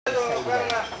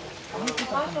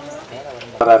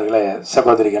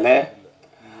சகோதரிகளே,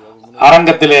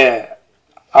 அரங்கத்திலே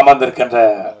அமர்ந்திருக்கின்ற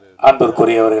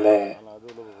அன்பிற்குரியவர்களே,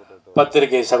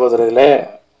 பத்திரிகை சகோதரர்களே,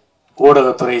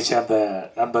 ஊடகத்துறையை சேர்ந்த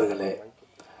நண்பர்களே,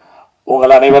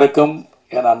 உங்கள் அனைவருக்கும்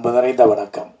என் அன்பு நிறைந்த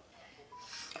வணக்கம்.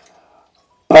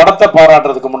 படத்தை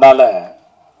பாராட்டுறதுக்கு முன்னால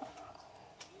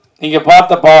நீங்க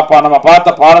நம்ம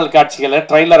பார்த்த பாடல் காட்சிகளை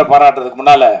ட்ரெய்லரை பாராட்டுறதுக்கு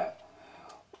முன்னால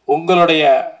உங்களுடைய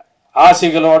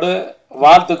ஆசைகளோடு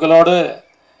வாழ்த்துக்களோடு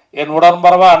என்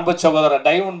உடன்பரவா அன்பு சகோதரர்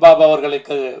டைமண்ட் பாபு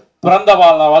அவர்களுக்கு பிறந்த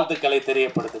வாழ்த்துக்களை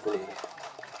தெரியப்படுத்திக் கொள்கிறேன்.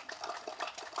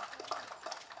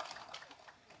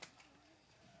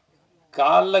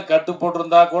 காலில் கட்டு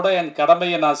போட்டிருந்தா கூட என்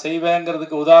கடமையை நான்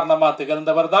செய்வேங்கிறதுக்கு உதாரணமாக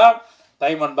திகழ்ந்தவர் தான்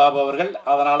டைமண்ட் பாபு அவர்கள்.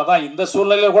 அதனால தான் இந்த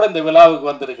சூழ்நிலையில் கூட இந்த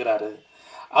விழாவுக்கு வந்திருக்கிறாரு.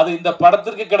 அது இந்த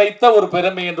படத்திற்கு கிடைத்த ஒரு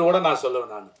பெருமை என்று கூட நான்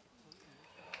சொல்லுவேன். நான்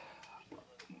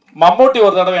மம்முட்டி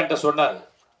ஒரு தடவை என்கிட்ட சொன்னார்.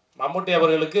 மம்முட்டி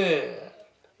அவர்களுக்கு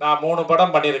நான் 3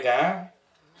 படம் பண்ணியிருக்கேன்.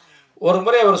 ஒரு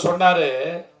முறை அவர் சொன்னார்,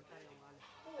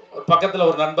 ஒரு பக்கத்தில்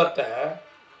ஒரு நண்பர்கிட்ட,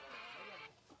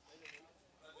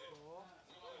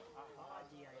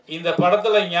 இந்த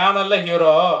படத்துல ஞானல்ல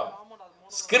ஹீரோ,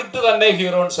 ஸ்கிரிப்ட் தானே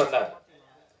ஹீரோன்னு சொன்னார்.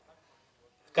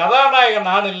 கதாநாயகன்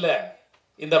நான் இல்லை,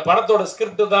 இந்த படத்தோட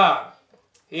ஸ்கிரிப்ட் தான்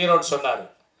ஹீரோன்னு சொன்னார்.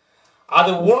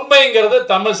 அது உண்மைங்கிறது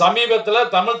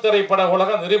சமீபத்தில் தமிழ் திரைப்பட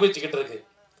உலகம் நிரூபிச்சுக்கிட்டு இருக்கு.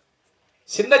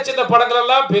 சின்ன சின்ன படங்கள்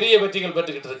எல்லாம் பெரிய வெற்றிகள்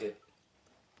பெற்றுக்கிட்டு இருக்கு.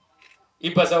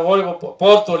 இப்ப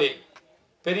போர் தொழில்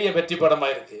பெரிய வெற்றி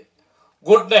படமாயிருக்கு,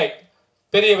 குட் நைட்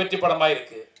பெரிய வெற்றி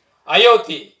படமாயிருக்கு,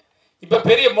 அயோத்தி இப்ப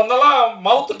பெரிய முன்னெல்லாம்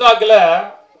மவுத் டாக்ல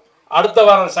அடுத்த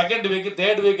வாரம் செகண்ட் வீக்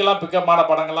தேர்ட் வீக்கெல்லாம் பிக்கப் ஆன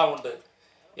படங்கள்லாம் உண்டு.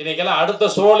 இன்னைக்கெல்லாம்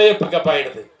அடுத்த ஷோலே பிக்கப்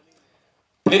ஆயிடுது.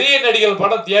 பெரிய நடிகர்கள்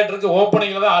படம் தியேட்டருக்கு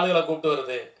ஓப்பனிங்ல தான் ஆளுகளை கூப்பிட்டு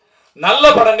வருது. நல்ல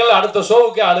படங்கள் அடுத்த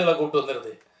ஷோவுக்கு ஆளுகளை கூப்பிட்டு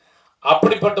வந்துருது.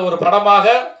 அப்படிப்பட்ட ஒரு படமாக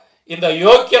இந்த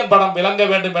யோக்கியன் படம் விளங்க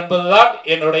வேண்டும் என்பதுதான்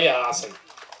என்னுடைய ஆசை.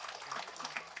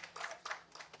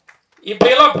 இப்ப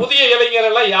எல்லாம் புதிய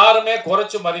இளைஞர்கள் யாருமே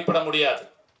குறைச்சு மதிப்பிட முடியாது.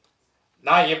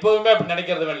 நான் எப்பவுமே அப்படி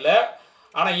நினைக்கிறது இல்லை.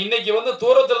 ஆனா இன்னைக்கு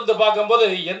தூரத்திலிருந்து பார்க்கும்போது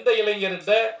எந்த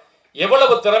இளைஞர்கிட்ட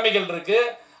எவ்வளவு திறமைகள் இருக்கு,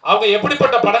 அவங்க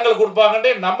எப்படிப்பட்ட படங்கள்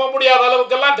கொடுப்பாங்கன்னு நம்ப முடியாத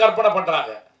அளவுக்கெல்லாம் கற்பனை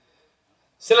பண்றாங்க.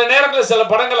 சில நேரங்களில் சில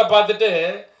படங்களை பார்த்துட்டு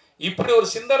இப்படி ஒரு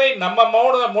சிந்தனை நம்ம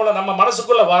மூலம் நம்ம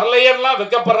மனசுக்குள்ள வரலையெல்லாம்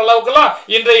வைக்கப்படுற அளவுக்குலாம்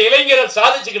இன்றைய இளைஞர்கள்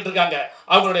சாதிச்சுக்கிட்டு இருக்காங்க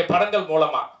அவங்களுடைய படங்கள்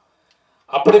மூலமா.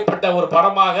 அப்படிப்பட்ட ஒரு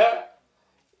படமாக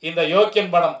இந்த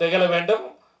யோக்கியன் படம் திகழ வேண்டும்,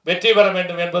 வெற்றி பெற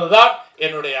வேண்டும் என்பதுதான்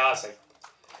என்னுடைய ஆசை.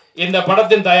 இந்த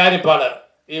படத்தின் தயாரிப்பாளர்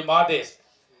மாதேஷ்.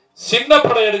 சின்ன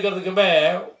படம் எடுக்கிறதுக்குமே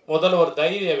முதல்ல ஒரு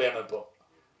தைரியம் வேணும். இப்போ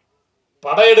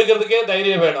படம் எடுக்கிறதுக்கே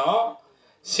தைரியம் வேணும்,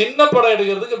 சின்ன படம்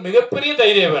எடுக்கிறதுக்கு மிகப்பெரிய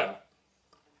தைரியம் வேணும்.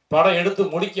 படம் எடுத்து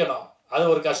முடிக்கணும், அது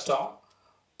ஒரு கஷ்டம்.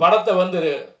 படத்தை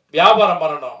வியாபாரம்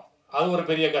பண்ணணும், அது ஒரு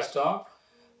பெரிய கஷ்டம்.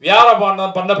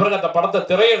 வியாபாரம் பண்ண பிறகு அந்த படத்தை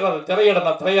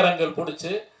திரையரங்கள்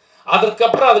பிடிச்சி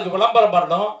அதற்கப்புறம் அதுக்கு விளம்பரம்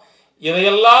பண்ணணும்.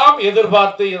 இதையெல்லாம்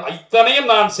எதிர்பார்த்து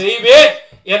இத்தனையும் நான் செய்வேன்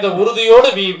என்ற உறுதியோடு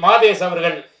மாதேஷ்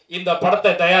அவர்கள் இந்த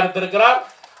படத்தை தயாரித்திருக்கிறார்.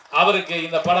 அவருக்கு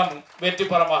இந்த படம் வெற்றி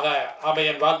படமாக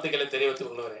அமைய வாழ்த்துக்களை தெரிவித்துக்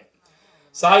கொள்கிறேன்.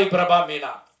 சாய் பிரபா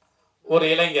மீனா ஒரு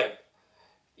இளைஞர்,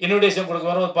 இன்விடேஷன் கொடுக்க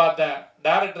வரும்போது பார்த்தேன்,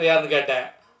 டைரக்டர் யாருன்னு கேட்டேன்,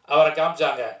 அவரை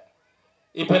காமிச்சாங்க.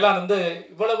 இப்ப எல்லாம்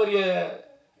இவ்வளவு பெரிய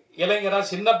இளைஞரா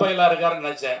சின்ன பையலா இருக்காருன்னு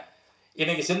நினைச்சேன்.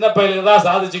 இன்னைக்கு சின்ன பையலுக்கு தான்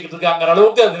சாதிச்சுக்கிட்டு இருக்காங்க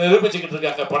அளவுக்கு அது நிரூபிச்சுக்கிட்டு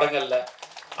இருக்காங்க படங்கள்ல.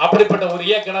 அப்படிப்பட்ட ஒரு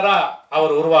இயக்குனரா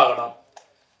அவர் உருவாகணும்.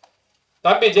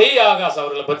 தம்பி ஜெய் ஆகாஷ்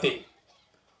அவர்களை பத்தி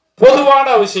பொதுவான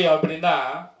விஷயம் அப்படின்னா,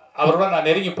 அவரோட நான்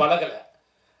நெருங்கி பழகலை.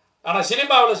 ஆனா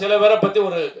சினிமாவில் சில பேரை பத்தி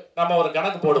நம்ம ஒரு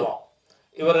கணக்கு போடுவோம்,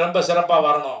 இவர் ரொம்ப சிறப்பா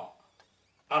வரணும்,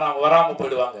 ஆனா அவங்க வராம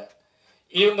போயிடுவாங்க.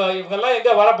 இவங்கெல்லாம்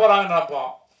எங்க வரப்போறாங்கன்னு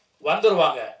நினைப்போம்,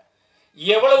 வந்துருவாங்க.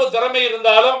 எவ்வளவு திறமை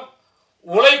இருந்தாலும்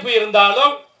உழைப்பு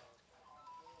இருந்தாலும்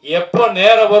எப்போ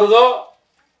நேரம் வருதோ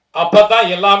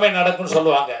அப்பதான் எல்லாமே நடக்கும்னு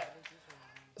சொல்லுவாங்க.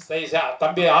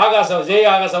 தம்பி ஜெய்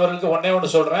ஆகாஷ் அவர்களுக்கு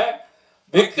ஒண்ணு சொல்றேன்,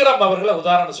 விக்ரம் அவர்களை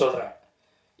உதாரணம் சொல்றேன்.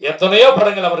 எத்தனையோ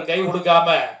படங்கள் அவர் கை கொடுக்காம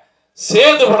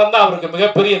சேது படம் தான் அவருக்கு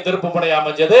மிகப்பெரிய திருப்பு முனை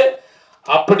அமைஞ்சது.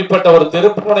 அப்படிப்பட்ட ஒரு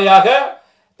திருப்பு முனையாக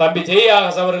தம்பி ஜெய்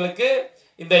ஆகாஷ் அவர்களுக்கு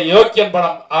இந்த யோக்கியன்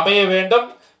படம் அமைய வேண்டும்,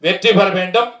 வெற்றி பெற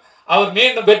வேண்டும், அவர்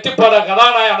மீண்டும் வெற்றி பெற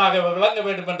கதாநாயகனாக விளங்க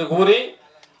வேண்டும் என்று கூறி,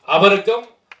 அவருக்கும்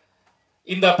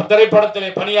இந்த திரைப்படத்திலே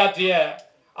பணியாற்றிய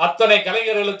அத்தனை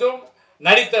கலைஞர்களுக்கும்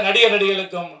நடித்த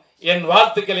நடிகர்களுக்கும் என்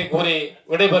வாழ்த்துக்களை கூறி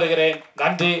விடைபெறுகிறேன்.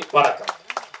 நன்றி, வணக்கம்.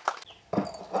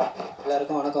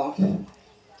 எல்லாருக்கும் வணக்கம்.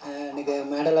 எனக்கு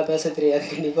மேடெல்லாம் பேச தெரியாது,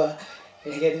 கண்டிப்பாக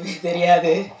எனக்கு எதுவுமே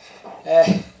தெரியாது,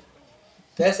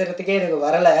 பேசுகிறதுக்கே எனக்கு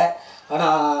வரலை.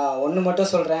 ஆனால் ஒன்று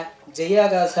மட்டும் சொல்கிறேன்,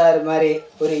 ஜெயாகாஷ் சார் மாதிரி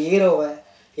ஒரு ஹீரோவை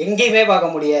எங்கேயுமே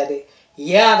பார்க்க முடியாது.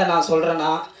 ஏன் அதை நான்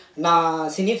சொல்கிறேன்னா, நான்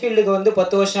சினி ஃபீல்டுக்கு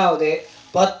 10 வருஷம் ஆகுது.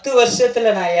 10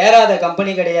 வருஷத்துல நான் ஏறாத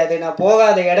கம்பெனி கிடையாது, நான்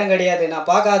போகாத இடம் கிடையாது, நான்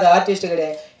பார்க்காத ஆர்டிஸ்ட்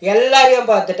கிடையாது, எல்லாரையும்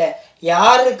பார்த்துட்டேன்.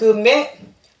 யாருக்குமே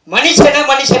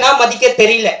மனுஷனா மதிக்க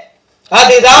தெரியல.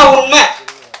 அதுதான் உண்மை.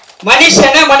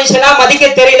 மனுஷனா மதிக்க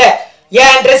தெரியல.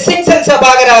 என் ட்ரெஸ்ஸிங் சென்ஸை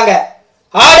பார்க்குறாங்க,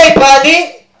 ஆடை பாதி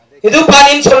இது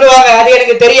பாதின்னு சொல்லுவாங்க, அது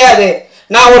எனக்கு தெரியாது.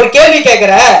 நான் ஒரு கேள்வி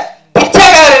கேட்கிறேன்,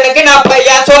 பிச்சைக்காரனுக்கு நான்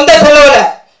என் சொந்த செலவுல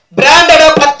பிராண்டடா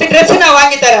 10 ட்ரெஸ் நான்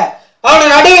வாங்கி தரேன். அவனை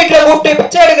நடு வீட்டுல கூப்பிட்டு,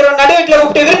 பிச்சை எடுக்கிறவன் நடு வீட்டுல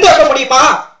கூப்பிட்டு விருந்து வைக்க முடியுமா?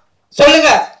 சொல்லுங்க,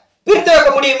 விருந்து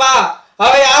வைக்க முடியுமா?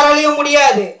 அவன் யாராலையும்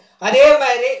முடியாது. அதே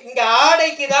மாதிரி இங்க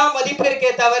ஆடைக்கு தான் மதிப்பு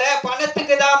இருக்கே தவிர,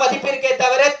 பணத்துக்கு தான் மதிப்பு இருக்கே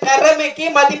தவிர, திறமைக்கு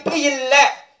மதிப்பு இல்லை.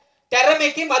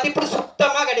 திறமைக்கு மதிப்பு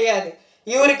சுத்தமா கிடையாது.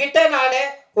 இவர்கிட்ட நானு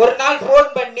ஒரு நாள் போன்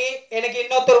பண்ணி, எனக்கு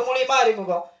இன்னொருத்தர் மூலியமா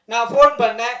அறிமுகம், நான் போன்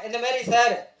பண்ணேன், இந்த மாதிரி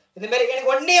சார், இந்த மாதிரி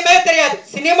எனக்கு ஒன்னுமே தெரியாது,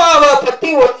 சினிமாவை பத்தி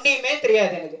ஒன்னுமே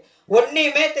தெரியாது, எனக்கு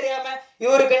ஒன்னுமே தெரியாம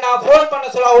இவருக்கு நான் போன் பண்ண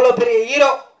சொல்ல, அவ்வளவு பெரிய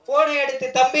ஹீரோ, போனை எடுத்து,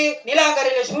 தம்பி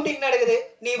நீலாங்கரையில ஷூட்டிங் நடக்குது,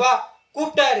 நீ வா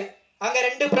கூப்பிட்டாரு. அங்க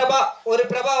 2 பிரபா, ஒரு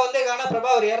பிரபா வந்து காண பிரபா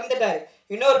அவர் இறந்துட்டாரு,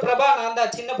 இன்னொரு பிரபா நான்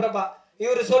தான், சின்ன பிரபா.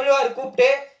 இவரு சொல்லுவாரு கூப்பிட்டு,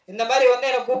 இந்த மாதிரி வந்து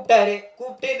என்னை கூப்பிட்டாரு,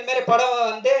 கூப்பிட்டு இந்த மாதிரி படம்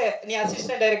வந்து நீ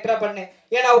அசிஸ்டன்ட் டைரக்டரா பண்ணு,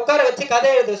 ஏன்னா உட்கார வச்சு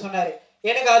கதை எழுத சொன்னாரு.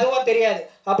 எனக்கு அதுவும் தெரியாது.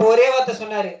 அப்போ ஒரே வார்த்தை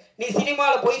சொன்னாரு, நீ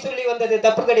சினிமால போய் சொல்லி வந்தது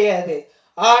தப்பு கிடையாது,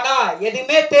 ஆனா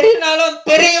எதுவுமே தெரியினாலும்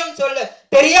தெரியும் சொல்லு,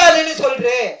 தெரியாதுன்னு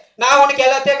சொல்று, நான் உனக்கு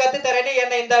எல்லாத்தையும் கத்து தரேன்னு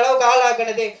என்னை இந்த அளவுக்கு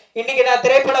ஆளாக்குனது. இன்னைக்கு நான்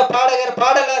திரைப்பட பாடகர்,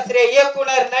 பாடலாசிரியர்,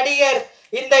 இயக்குனர், நடிகர்,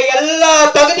 இந்த எல்லா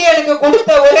தகுதியும் எனக்கு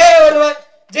கொடுத்த ஒரே ஒருவர்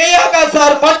ஜெயாகா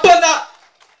சார் மட்டும்தான்.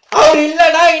 அவர்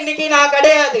இல்லைன்னா இன்னைக்கு நான்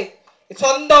கிடையாது.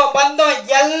 சொந்தம் பந்தம்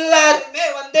எல்லாருமே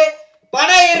வந்து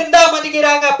பணம் இருந்தா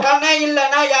மதிக்கிறாங்க, பணம்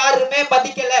இல்லைன்னா யாருமே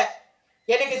மதிக்கல.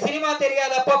 எனக்கு சினிமா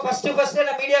தெரியாதப்போ ஃபர்ஸ்ட்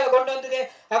நான் மீடியால கொண்டு வந்தது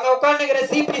அங்க உட்காந்துக்கிற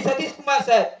சிபி சதீஷ்குமார்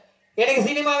சார். எனக்கு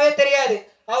சினிமாவே தெரியாது,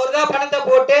 அவர் தான் பணத்தை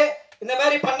போட்டு இந்த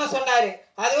மாதிரி பண்ண சொன்னாரு.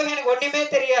 அதுவும் எனக்கு ஒண்ணுமே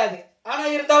தெரியாது, ஆனா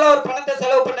இருந்தாலும் அவர் பணத்தை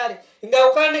செலவு பண்ணாரு. இங்க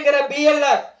உட்காந்துக்கிற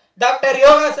பிஎல்ஆர் டாக்டர்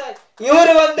யோகா சார்,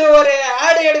 இவரு வந்து ஒரு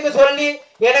ஆடு எடுக்க சொல்லி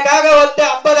எனக்காக வந்து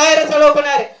 50,000 செலவு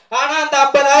பண்ணாரு. ஆனா அந்த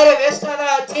 50,000 வேஸ்டா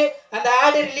தான் ஆச்சு, அந்த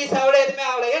ஆடு ரிலீஸ் ஆகல, எதுவுமே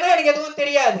ஆகல, ஏன்னா எனக்கு எதுவும்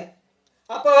தெரியாது.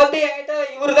 அப்ப வந்து என்கிட்ட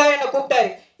இவரு தான் என்ன கூப்பிட்டாரு.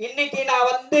 இன்னைக்கு நான்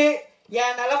வந்து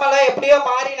என் நிலைமெல்லாம் எப்படியோ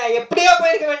மாறி, நான் எப்படியோ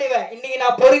போயிருக்க வேண்டியவன், இன்னைக்கு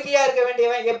நான் பொறுக்கியா இருக்க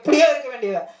வேண்டியவன், எப்படியோ இருக்க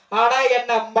வேண்டியவன். ஆனா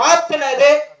என்னை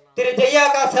மாத்தினது திரு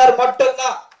ஜெயாகா சார்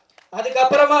மட்டும்தான்.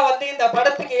 அதுக்கப்புறமா வந்து இந்த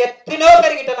படத்துக்கு எத்தனையோ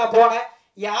பேர்கிட்ட நான் போனேன்,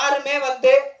 யாருமே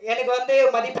வந்து எனக்கு வந்து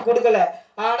மதிப்பு கொடுக்கல.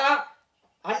 ஆனா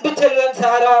அன்பு செல்வன்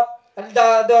சாரும்,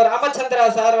 ராமச்சந்திரா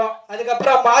சாரும்,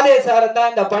 அதுக்கப்புறம் மாதே சாரும்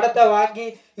தான் இந்த படத்தை வாங்கி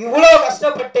இவ்வளோ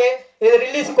கஷ்டப்பட்டு இது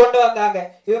ரிலீஸ் கொண்டு வந்தாங்க.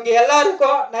 இவங்க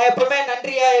எல்லாருக்கும் நான் எப்பவுமே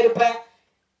நன்றியா இருப்பேன்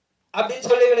அப்படின்னு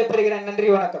சொல்லி விடைபெறுகிறேன். நன்றி,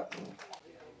 வணக்கம்.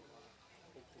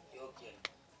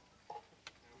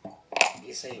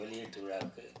 இசை வெளியீட்டு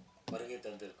விழாவுக்கு வருகை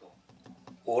தந்திருக்கும்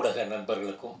ஊடக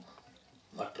நண்பர்களுக்கும்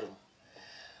மற்றும்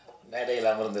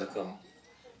மேடையில் அமர்ந்திருக்கும்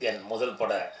என் முதல்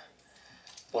பட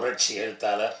புரட்சி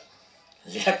எழுத்தாளர்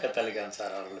லியாக்கத் அலிகான்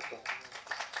சார் அவர்களுக்கும்,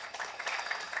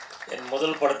 என்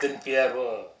முதல் படத்தின் பிஆர்ஓ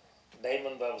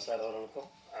டைமண்ட் பாபு சார் அவர்களுக்கும்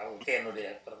அவங்களுக்கு என்னுடைய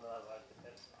பிறந்தநாள்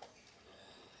வாழ்த்துக்கள்.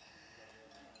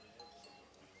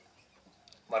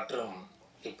 மற்றும்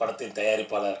இப்படத்தின்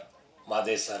தயாரிப்பாளர்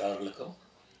மாதேஷ் சார் அவர்களுக்கும்,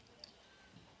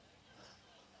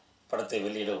 படத்தை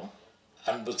வெளியிடும்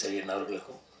அன்பு செழியன்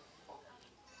அவர்களுக்கும்,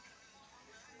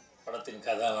 படத்தின்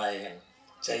கதாநாயகன்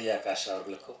ஜெயாகாஷ்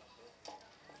அவர்களுக்கும்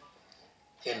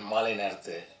என் மாலை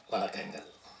நேரத்து வணக்கங்கள்.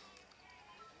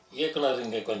 இயக்குனர்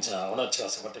இங்கே கொஞ்சம் உணர்ச்சி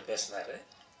வசப்பட்டு பேசினார்.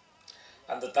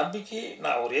 அந்த தம்பிக்கு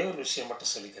நான் ஒரே ஒரு விஷயம்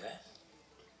மட்டும் சொல்லிக்கிறேன்.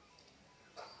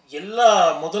 எல்லா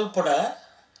முதல் பட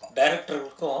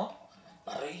டைரக்டர்களுக்கும்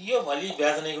நிறைய வலி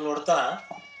வேதனைகளோடு தான்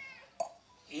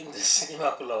இந்த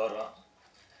சினிமாக்குள்ளே வரும்.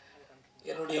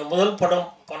 என்னுடைய முதல் படம்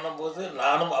பண்ணும்போது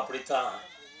நானும் அப்படித்தான்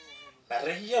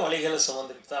நிறைய வழிகளை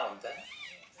சுமந்துக்கிட்டு தான் வந்தேன்.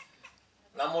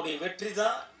 நம்முடைய வெற்றி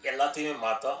தான் எல்லாத்தையுமே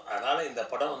மாற்றோம். அதனால் இந்த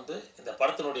படம் வந்து, இந்த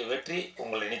படத்தினுடைய வெற்றி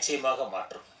உங்களை நிச்சயமாக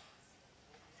மாற்றும்.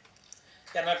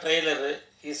 ஏன்னா ட்ரெய்லரு,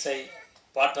 இசை,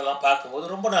 பாட்டெல்லாம் பார்க்கும்போது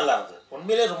ரொம்ப நல்லா இருந்தது,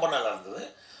 உண்மையிலே ரொம்ப நல்லா இருந்தது.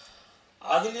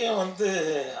 அதுலேயும் வந்து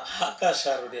ஆகாஷ்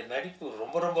சாருடைய நடிப்பு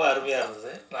ரொம்ப ரொம்ப அருமையாக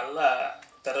இருந்தது. நல்லா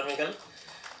திறமைகள்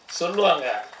சொல்லுவாங்க,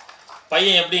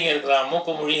 பையன் எப்படிங்க இருக்கிறான்,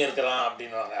 மூக்கு மொழியும் இருக்கிறான்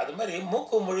அப்படின்வாங்க. அது மாதிரி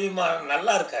மூக்கு மொழியுமா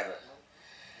நல்லா இருக்காரு.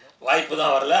 வாய்ப்பு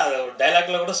தான் வரல, அதை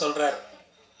டைலாக்ல கூட சொல்கிறார்,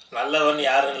 நல்லவன்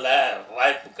யாரும் இல்லை,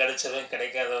 வாய்ப்பு கிடைச்சவன்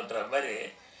கிடைக்காதவன்ற மாதிரி.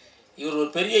 இவர் ஒரு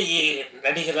பெரிய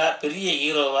நடிகராக, பெரிய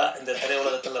ஹீரோவாக இந்த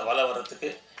திரையுலகத்தில் வள வர்றதுக்கு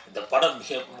இந்த படம்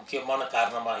மிக முக்கியமான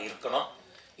காரணமாக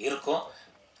இருக்கும்.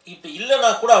 இப்போ இல்லைன்னா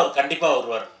கூட அவர் கண்டிப்பாக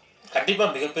வருவார்,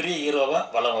 கண்டிப்பாக மிகப்பெரிய ஹீரோவாக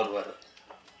வளம் வருவார்.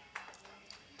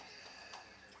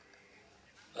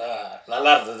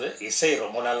 நல்லா இருந்தது, இசை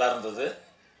ரொம்ப நல்லா இருந்தது.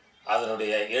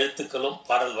 அதனுடைய எழுத்துக்களும்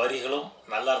பாடல் வரிகளும்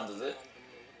நல்லா இருந்தது.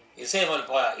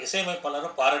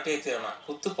 இசையமைப்பாளரும் பாராட்டே தீரணும்.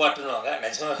 குத்துப்பாட்டுன்னுவாங்க,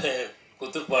 நிஜமாவே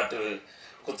குத்துப்பாட்டு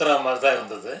குத்துற மாதிரி தான்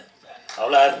இருந்தது.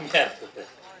 அவ்வளோ அருமையாக இருந்தது.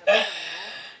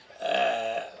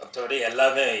 மற்றபடி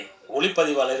எல்லாமே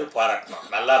ஒளிப்பதிவாளரும் பாராட்டணும்,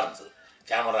 நல்லா இருந்தது.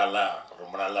 கேமராலாம்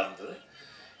ரொம்ப நல்லா இருந்தது.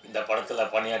 இந்த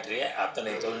படத்தில் பணியாற்றிய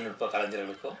அத்தனை தொழில்நுட்ப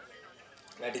கலைஞர்களுக்கும்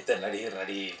நடித்த நடிகர்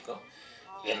நடிகைக்கும்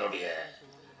என்னுடைய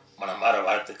மனமார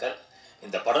வாழ்த்துக்கள்.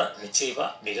 இந்த படம்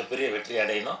நிச்சயமாக மிகப்பெரிய வெற்றி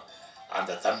அடையணும்.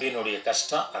 அந்த தம்பியினுடைய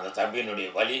கஷ்டம், அந்த தம்பியினுடைய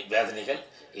வலி வேதனைகள்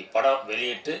இப்படம்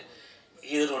வெளியிட்டு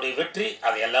இதனுடைய வெற்றி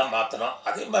அதையெல்லாம் மாற்றணும்.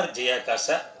 அதே மாதிரி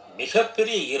ஜெயாகாஷை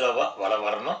மிகப்பெரிய ஹீரோவாக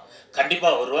வரணும்.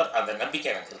 கண்டிப்பாக வருவார், அந்த நம்பிக்கை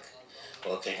எனக்கு இருக்குது.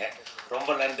 ஓகேங்க, ரொம்ப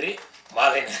நன்றி.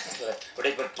 மாலை நேரத்தில்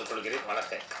விடைபெற்றுக் கொள்கிறேன்.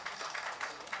 வணக்கம்.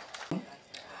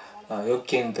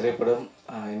 யோக்கியன் திரைப்படம்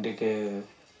இன்றைக்கு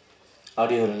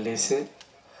ஆடியோ ரிலீஸு.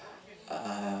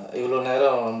 இவ்வளோ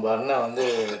நேரம் நம்ம அண்ணன் வந்து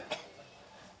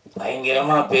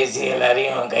பயங்கரமாக பேசி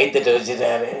எல்லாரையும் கைத்தட்ட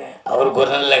வச்சுட்டாரு. அவருக்கு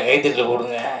ஒரு நல்ல கைத்தட்டு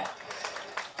கொடுங்க.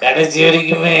 கடைசி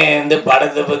வரைக்குமே இந்த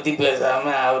படத்தை பற்றி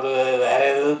பேசாமல் அவர் வேறு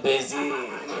எதுவும் பேசி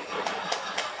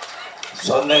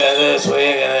சொந்த கதை சுய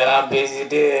கதைலாம்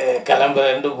பேசிட்டு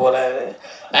கிளம்புறேன்ட்டு போகிறாரு.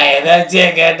 நான்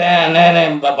ஏதாச்சும் கேட்டேன்,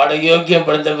 அண்ணன் படம் யோக்கியம்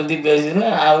படத்தை பற்றி பேசுனா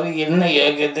அவருக்கு என்ன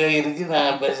யோக்கியத்தை இருக்குது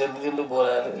நான் பேசுறதுக்குன்ட்டு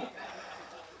போகிறாரு.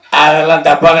 அதெல்லாம்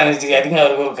தப்பாக நினச்சிக்காதீங்க.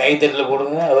 அவருக்கு ஒரு கைத்தட்டில்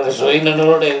கொடுங்க. அவர்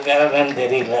சுயநலோடு இருக்காருன்னு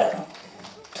தெரியல.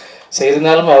 சரி,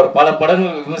 இருந்தாலும் அவர் பல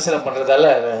படங்கள் விமர்சனம்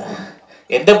பண்ணுறதால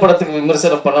எந்த படத்துக்கு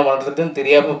விமர்சனம் பண்ண பண்ணுறதுன்னு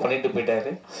தெரியாமல் பண்ணிட்டு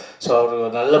போயிட்டார். ஸோ அவர்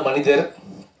ஒரு நல்ல மனிதர்.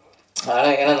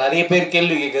 ஆனால் ஏன்னா நிறைய பேர்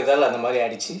கேள்வி கேட்கறதால அந்த மாதிரி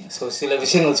ஆயிடுச்சு. ஸோ சில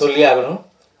விஷயங்கள் சொல்லி ஆகணும்.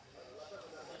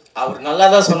 அவர் நல்லா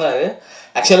தான் சொன்னார்.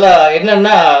 ஆக்சுவலாக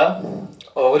என்னென்னா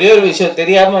ஒரே ஒரு விஷயம்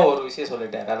தெரியாமல் ஒரு விஷயம்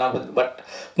சொல்லிட்டார். ஆனால் பட்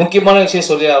முக்கியமான விஷயம்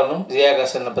சொல்லி ஆகணும்.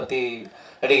 ஜெயாகாஷனை பற்றி,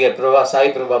 நடிகர்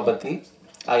சாய் பிரபா பற்றி,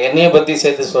 என்னையை பற்றி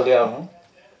சேர்த்து சொல்லி ஆகணும்.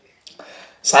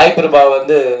 சாய் பிரபா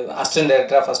வந்து அசிஸ்டன்ட்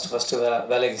டைரக்டராக ஃபஸ்ட்டு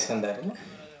வேலைக்கு சேர்ந்தார்.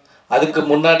 அதுக்கு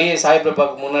முன்னாடியே சாய்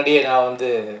பிரபாவுக்கு முன்னாடியே நான் வந்து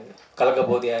கலக்க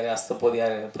போதியார் அஸ்த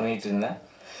போதியார் பண்ணிகிட்டு இருந்தேன்.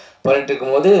 பண்ணிகிட்டு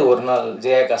இருக்கும்போது ஒரு நாள்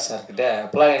ஜெயாகாஷ் சார்கிட்ட,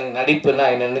 அப்போலாம் எனக்கு நடிப்புன்னா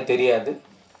என்னென்னு தெரியாது.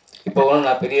 இப்போ ஒன்றும்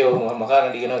நான் பெரிய மகா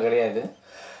நடிகனும் கிடையாது.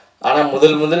 ஆனால்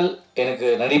முதல் எனக்கு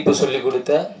நடிப்பு சொல்லி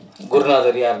கொடுத்த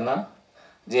குருநாதர் யாருன்னா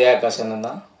ஜெயாகாஷ் அண்ணன்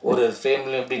தான். ஒரு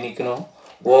ஃப்ரேம்லையும் எப்படி நிற்கணும்,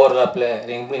 ஓவர்லாப்பில்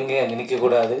எங்கேயும் அங்கே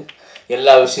நிற்கக்கூடாது,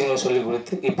 எல்லா விஷயங்களும் சொல்லி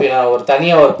கொடுத்து இப்போ நான் ஒரு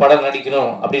தனியாக ஒரு படம்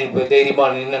நடிக்கணும் அப்படின்னு இப்போ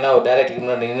தைரியமாக நின்னா, ஒரு டைரக்டருக்கு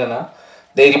முன்னாடி நின்னா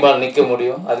தைரியமாக நிற்க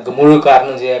முடியும். அதுக்கு முழு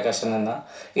காரணம் ஜெயாகாஷ் அண்ணன் தான்.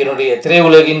 என்னுடைய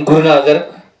திரையுலகின் குருநாதர்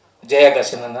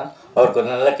ஜெயாகாஷ் அண்ணன் தான். அவருக்கு ஒரு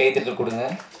நல்ல கைத்தட்டல் கொடுங்க.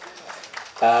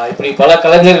 இப்படி பல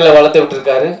கலைஞர்களை வளர்த்து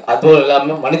விட்டுருக்காரு. அதுவும்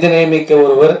இல்லாமல் மனிதநேயமிக்க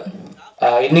ஒருவர்.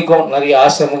 இன்றைக்கும் நிறைய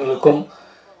ஆசிரமங்களுக்கும்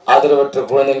ஆதரவற்ற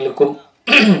குழந்தைகளுக்கும்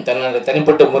தன்னுடைய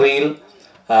தனிப்பட்ட முறையில்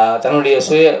தன்னுடைய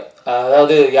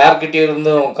அதாவது யார்கிட்டே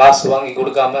இருந்தும் காசு வாங்கி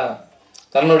கொடுக்காம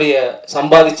தன்னுடைய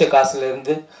சம்பாதிச்ச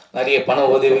காசுலேருந்து நிறைய பண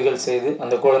உதவிகள் செய்து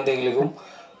அந்த குழந்தைகளுக்கும்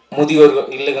முதியோர்கள்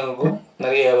இல்லங்களுக்கும்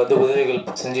நிறைய உதவிகள்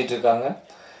செஞ்சிட்ருக்காங்க.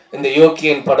 இந்த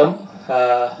யோக்கியன் படம்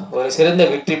ஒரு சிறந்த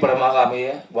வெற்றி படமாக அமைய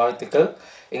வாழ்த்துக்கள்.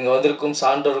 இங்கே வந்திருக்கும்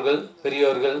சான்றோர்கள்,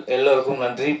 பெரியோர்கள் எல்லோருக்கும்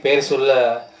நன்றி.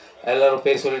 எல்லோரும்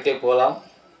பேர் சொல்லிகிட்டே போகலாம்.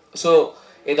 ஸோ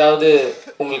ஏதாவது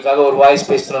உங்களுக்காக ஒரு வாய்ஸ்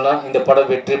பேசணுன்னா இந்த படம்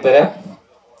வெற்றி பெற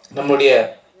நம்முடைய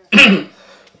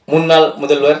முன்னாள்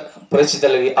முதல்வர் புரட்சி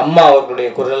தலைவி அம்மா அவர்களுடைய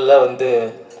குரலில்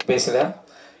பேசுகிறேன்.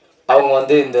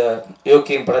 அவங்க இந்த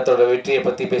யோக்கியன் படத்தோட வெற்றியை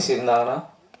பற்றி பேசியிருந்தாங்கன்னா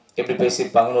எப்படி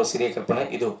பேசியிருப்பாங்கன்னு ஒரு சிறிய கற்பனை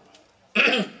இதோ.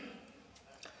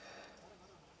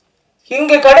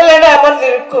 இங்கு கடல் என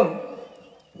அமர்ந்திருக்கும்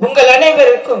உங்கள்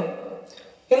அனைவருக்கும்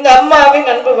இந்த அம்மாவின்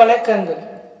அன்பு வணக்கங்கள்.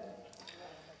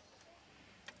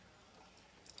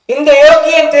 இந்த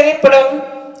யோக்கியன் திரைப்படம்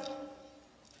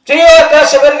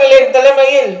ஜெயாகாஷ் அவர்களின்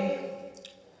தலைமையில்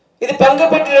இது பங்கு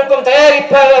பெற்றிருக்கும்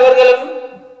தயாரிப்பாளர் அவர்களும்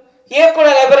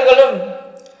இயக்குனர் அவர்களும்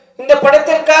இந்த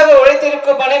படத்திற்காக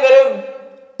உழைத்திருக்கும் அனைவரும்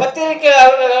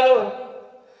பத்திரிகையாளர்களும்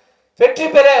வெற்றி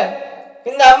பெற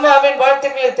இந்த அம்மாவின்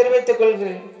வாழ்த்துக்களை தெரிவித்துக்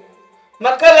கொள்கிறேன்.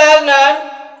 மக்களால் நான்,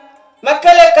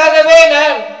 மக்களுக்காகவே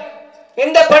நான்.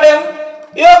 இந்த படம்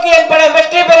யோக்கியன் படம்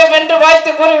வெற்றி பெறும் என்று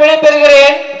வாழ்த்து கூறி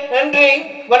விடைபெறுகிறேன். நன்றி,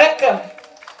 வணக்கம்.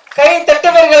 கை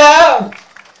தட்டுவர்களா?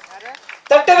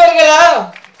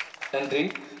 நன்றி.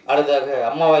 அடுத்ததாக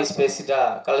அம்மா வாய்ஸ் பேசிட்டா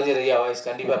கலைஞர் ஐயா வாய்ஸ்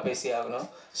கண்டிப்பாக பேசி ஆகணும்.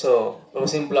 ஸோ ரொம்ப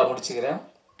சிம்பிளாக முடிச்சுக்கிறேன்.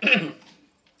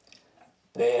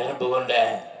 அன்பு கொண்ட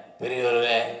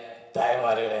பெரியவர்களே,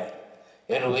 தாய்மார்களே,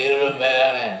 என் உயிரிலும்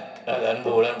மேலான எனது அன்பு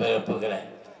உடன்பிறப்புகளை,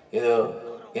 இதோ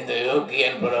இந்த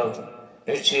யோக்கியன் படம்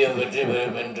நிச்சயம் வெற்றி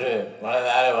பெறும் என்று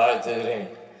மனதார வாழ்த்துகிறேன்.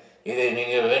 இதை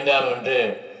நீங்கள் வேண்டாம் என்று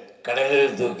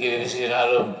கடலில் தூக்கி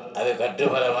வீசினாலும் அது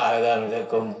கட்டுமரமாக தான்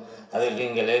இருக்கும். அதில்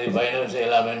நீங்கள் ஏறி பயணம்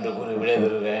செய்யலாம் என்று கூறி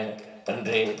விடைபெறுகிறேன்.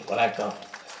 நன்றி, வணக்கம்.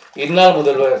 இந்நாள்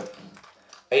முதல்வர்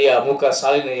ஐயா மு.க.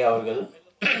 ஸ்டாலின் ஐயா அவர்கள்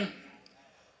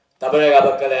தமிழக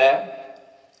மக்களை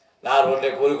நான்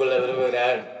ஒன்றை கூறிக்கொள்ள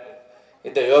விரும்புகிறேன்.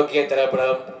 இந்த யோக்கிய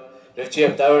திரைப்படம்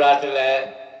நிச்சயம் தமிழ்நாட்டில்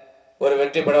ஒரு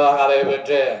வெற்றி படமாக அமைய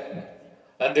பெற்று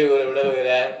நன்றி கூறி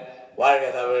விடுகிறேன்.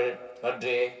 வாழ்க தமிழ்.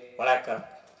 நன்றி, வணக்கம்.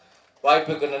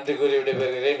 வாய்ப்புக்கு நன்றி கூறி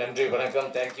விடைபெறுகிறேன். நன்றி, வணக்கம்.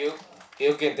 தேங்க்யூ.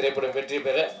 யோக்கியன் திரைப்படம் வெற்றி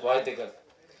பெற வாழ்த்துக்கள்.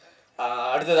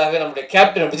 அடுத்ததாக நம்முடைய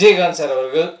கேப்டன் விஜயகாந்த் சார்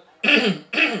அவர்கள்.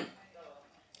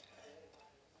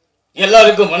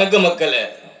 எல்லாருக்கும் வணக்கம் மக்களே.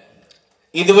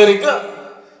 இதுவரைக்கும்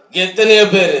எத்தனையோ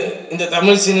பேர் இந்த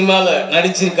தமிழ் சினிமால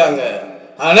நடிச்சிருக்காங்க.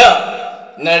 ஆனா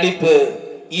நடிப்பு,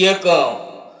 இயக்கம்,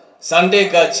 சண்டை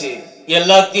காட்சி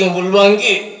எல்லாத்தையும்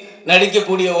உள்வாங்கி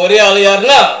நடிக்கக்கூடிய ஒரே ஆள்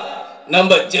யாருன்னா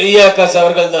நம்ம ஜெய்யாகாஷ்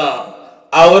அவர்கள் தான்.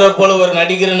 அவரை போல ஒரு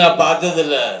நடிகரை நான்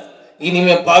பார்த்ததில்ல,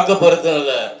 இனிமே பார்க்க போறதும்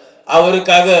இல்லை.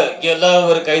 அவருக்காக எல்லாரும்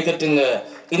ஒரு கை தட்டுங்க.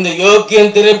 இந்த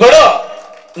யோக்கியன் திரைப்படம்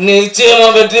நிச்சயமா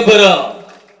வெற்றி பெறும்.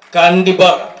 கண்டிப்பா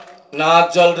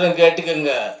நான் சொல்றேன்,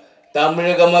 கேட்டுக்கங்க.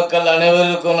 தமிழக மக்கள்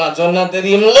அனைவருக்கும் நான் சொன்னா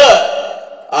தெரியும்ல,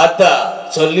 அத்தா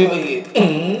சொல்லி வை.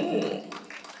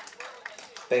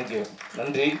 தேங்க்யூ.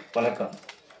 நன்றி, வணக்கம்.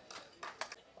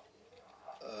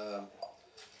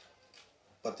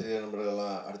 பத்திரிகை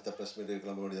நண்பர்கள்லாம் அடுத்த ப்ரெஸ் மீட்டுக்கு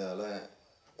கிளம்ப வேண்டியதால்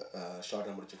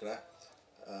ஷார்ட்டாக முடிச்சுக்கிறேன்.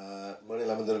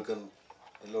 மேடையில் அமர்ந்திருக்கும்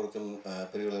எல்லோருக்கும்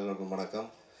பெரியவர்கள் எல்லோருக்கும் வணக்கம்.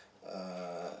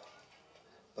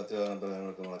 பத்திரிகை நண்பர்கள்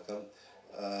எல்லோருக்கும் வணக்கம்.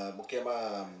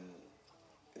 முக்கியமாக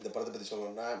இந்த படத்தை பற்றி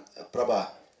சொல்லணும்னா, பிரபா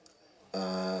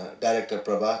டைரக்டர்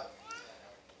பிரபா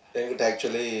என்கிட்ட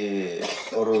ஆக்சுவலி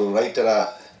ஒரு ரைட்டராக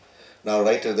நான் ஒரு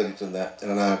ரைட்டர் எழுதிட்டு இருந்தேன்.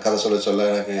 ஏன்னா நான் கதை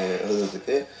சொல்ல எனக்கு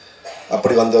எழுதுறதுக்கு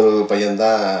அப்படி வந்த ஒரு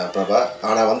பையன்தான் பிரபா.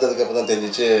 ஆனால் வந்ததுக்கப்புறம் தான்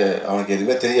தெரிஞ்சிச்சு அவனுக்கு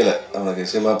எதுவுமே தெரியலை,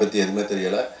 அவனுக்கு சினிமா பற்றி எதுவுமே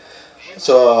தெரியலை.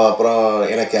 ஸோ அப்புறம்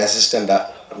எனக்கு அசிஸ்டண்ட்டாக,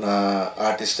 நான்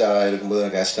ஆர்டிஸ்டாக இருக்கும்போது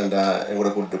எனக்கு அசிஸ்டண்ட்டாக என் கூட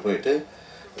கூப்பிட்டு போயிட்டு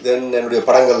தென் என்னுடைய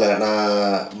படங்களில் நான்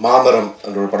மாமரம்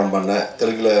என்ற ஒரு படம் பண்ணேன்,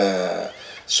 தெலுங்கில்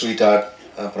ஸ்வீட் ஆர்ட்,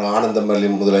 அப்புறம் ஆனந்தம் மல்லி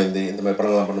முதலைந்தி, இந்த மாதிரி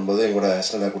படங்கள்லாம் பண்ணும்போது எங்களோட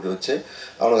அசிஸ்டண்ட்டாக கூப்பிட்டு வச்சு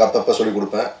அவனுக்கு அப்பப்போ சொல்லிக்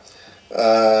கொடுப்பேன்.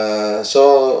 ஸோ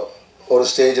ஒரு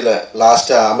ஸ்டேஜில்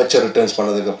லாஸ்ட்டாக அமைச்சர் ரிட்டர்ன்ஸ்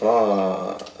பண்ணதுக்கப்புறம்,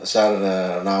 சார்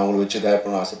நான் அவங்களை வச்சு டைரக்ட்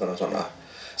பண்ண ஆசைப்படுறேன்னு சொன்னேன்.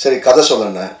 சரி கதை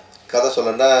சொல்லணேன். கதை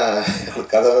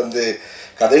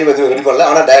கதையை பற்றி ரெடி பண்ணல,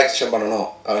 ஆனால் டைரக்ஷன் பண்ணணும்.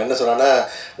 அவன் என்ன சொன்னான்னா,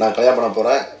 நான் கல்யாணம் பண்ண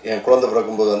போகிறேன், என் குழந்தை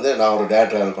பிறக்கும்போது நான் ஒரு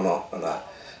டேரக்டராக இருக்கணும்.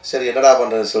 சரி என்னடா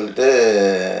பண்ணுறேன்னு சொல்லிட்டு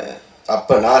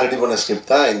அப்போ நான் ரெடி பண்ண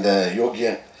ஸ்கிரிப்ட் தான் இந்த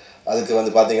யோக்கியன்.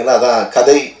 அதுக்கு பார்த்தீங்கன்னா அதான்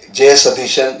கதை ஜெய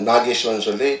சதீஷன் நாகேஸ்வரன்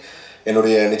சொல்லி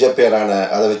என்னுடைய நிஜ பேரான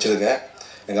அதை வச்சுருக்கேன்.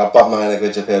 எங்கள் அப்பா அம்மா எனக்கு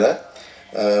வச்ச பேரை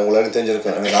உங்களுக்கு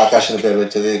தெரிஞ்சிருக்கேன். எனக்கு ஆகாஷ்னு பேர்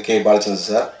வச்சது கே பாலச்சந்திரன்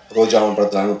சார், ரோஜாவன்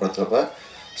படத்தில் அறிமுகப்படுத்துகிறப்ப.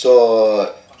 ஸோ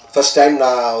ஃபஸ்ட் டைம்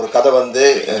நான் ஒரு கதை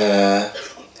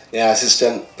என்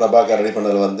அசிஸ்டன்ட் பிரபாகர் ரெடி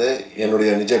பண்ணதில்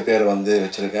என்னுடைய நிஜ பேரை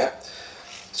வச்சுருக்கேன்.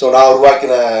 ஸோ நான்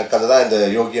உருவாக்கின கதை தான் இந்த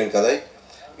யோகியன் கதை.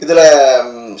 இதில்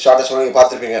ஷார்ட்டாக சொல்லி நீங்கள்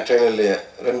பார்த்துருப்பீங்க ட்ரெய்லர்லேயே,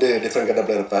 2 டிஃப்ரெண்ட்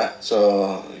கெட்டப்பில் இருப்பேன். ஸோ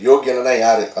யோகியன்னா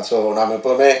யார்? ஸோ நாம்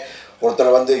எப்போவுமே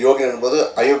ஒருத்தனை யோகியன் போது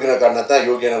அயோக்கியனை காரணம் தான்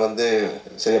யோகியனை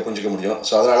சரியாக புரிஞ்சிக்க முடியும்.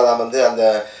 ஸோ அதனால தான் அந்த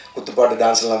குத்துப்பாட்டு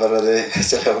டான்ஸ்லாம் வர்றது,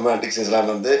 சில ரொமான்டிக்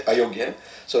சீன்ஸ்லாம் அயோக்கியன்.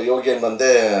 ஸோ யோகியன்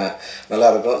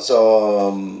நல்லாயிருக்கும். ஸோ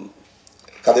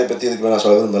கதையை பற்றி இதுக்கு நான்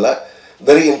சொல்ல விரும்பலை.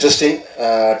 Very interesting.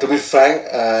 To be frank,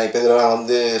 இப்போ இதில் நான்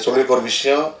சொல்லியிருக்க ஒரு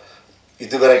விஷயம்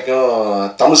இது வரைக்கும்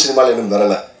தமிழ் சினிமாவில் இன்னும்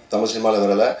வரலை.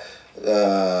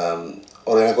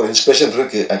 எனக்கு ஒரு இன்ஸ்பிரேஷன்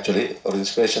இருக்குது. ஆக்சுவலி ஒரு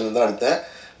இன்ஸ்பிரேஷன் தான் எடுத்தேன்.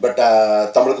 பட்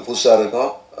தமிழுக்கு புதுசாக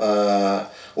இருக்கும்.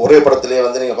 ஒரே படத்துலேயே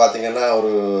நீங்கள் பார்த்தீங்கன்னா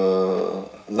ஒரு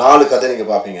 4 கதை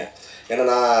நீங்கள் பார்ப்பீங்க. ஏன்னா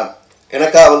நான்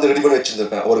எனக்காக ரெடி பண்ணி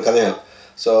வச்சுருந்துருப்பேன் ஒரு கதைகள்.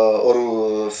 ஸோ ஒரு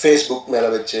ஃபேஸ்புக் மேலே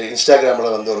வச்சு,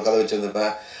 இன்ஸ்டாகிராமில் ஒரு கதை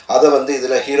வச்சுருந்துருப்பேன். அதை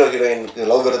இதில் ஹீரோ ஹீரோயினுக்கு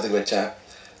லவ் வரதுக்கு வச்சேன்.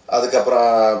 அதுக்கப்புறம்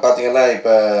பார்த்தீங்கன்னா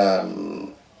இப்போ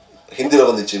ஹிந்தியில்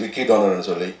வந்துச்சு விக்கி டோனர்னு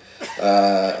சொல்லி,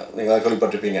 நீங்கள்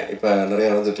கேள்விப்பட்டிருப்பீங்க. இப்போ நிறைய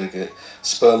வந்துட்டுருக்கு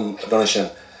ஸ்பெர்ம் டொனேஷன்.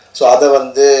 ஸோ அதை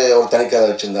ஒரு தனிக்கதை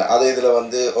வச்சுருந்தேன். அதை இதில்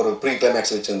ஒரு ப்ரீ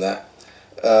கிளைமேக்ஸ் வச்சுருந்தேன்.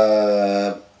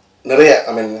 நிறைய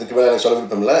இதுக்கு மேலே எனக்கு சொல்ல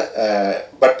விருப்பமில்லை.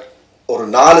 பட் ஒரு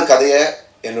 4 கதையை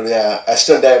என்னுடைய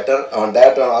அசிஸ்டன்ட் டைரக்டர் அவன்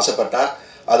டைரக்டர் ஆசைப்பட்டான்.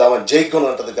 அதை அவன்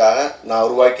ஜெயிக்கணுன்றதுக்காக நான்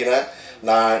உருவாக்கினேன்.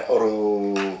 நான் ஒரு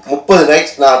 30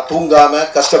 நைட்ஸ் நான் தூங்காமல்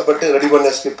கஷ்டப்பட்டு ரெடி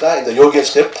பண்ண ஸ்கிரிப்ட் தான் இந்த யோகியன்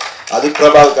ஸ்கிரிப்ட். அது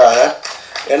பிரபாவுக்காக.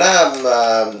 ஏன்னா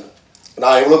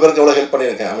நான் எவ்வளோ பேருக்கு எவ்வளோ ஹெல்ப்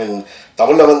பண்ணியிருக்கேன்.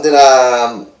 தமிழில்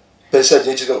நான் பெருசாக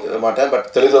ஜெயிச்சிருக்க மாட்டேன். பட்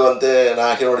தெலுங்கில்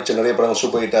நான் ஹீரோ நடித்த நிறைய படங்கள்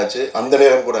சூப்பர் ஹிட் ஆச்சு. அந்த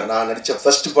நேரம் கூட நான் நடித்த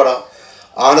ஃபஸ்ட்டு படம்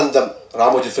ஆனந்தம்,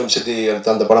 ராமோஜி ஃபிலிம் சிட்டி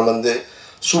எடுத்த அந்த படம்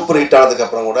சூப்பர் ஹிட்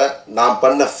ஆனதுக்கப்புறம் கூட நான்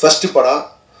பண்ண ஃபஸ்ட்டு படம்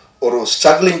ஒரு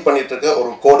ஸ்ட்ரகிளிங் பண்ணிகிட்டு இருக்க ஒரு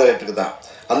கோ டைரக்டருக்கு தான்.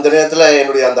 அந்த நேரத்தில்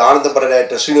என்னுடைய அந்த ஆனந்தம் பட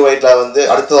டைரக்டர் ஸ்ரீனு வைட்டில்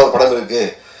அடுத்ததாக ஒரு படம் இருக்குது,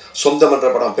 சொந்தம் என்ற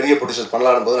படம் பெரிய ப்ரொடியூசர்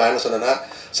பண்ணலான்னு போது நான் என்ன சொன்னேன்னா,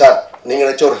 சார் நீங்கள்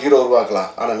நினச்சா ஒரு ஹீரோ உருவாக்கலாம்,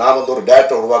 ஆனால் நான் வந்து ஒரு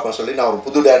டேரக்டர் உருவாக்கணும்னு சொல்லி நான் ஒரு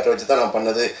புது டேரக்டர் வச்சு தான் நான்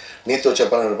பண்ணது நீத்து வச்ச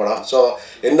படம். ஸோ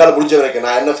என்னால் முடிஞ்ச வரைக்கும்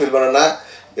நான் என்ன ஃபீல் பண்ணேன்னா,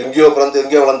 எங்கேயோ பிறந்து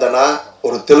எங்கேயோ வளர்ந்தேன்னா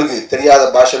ஒரு தெலுங்கு தெரியாத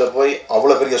பாஷையில் போய்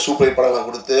அவ்வளோ பெரிய சூப்பர் ஹிட் படம்லாம்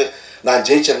கொடுத்து நான்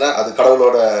ஜெயிச்சேன்னா அது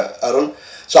கடவுளோட அருள்.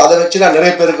 ஸோ அதை வச்சு நான்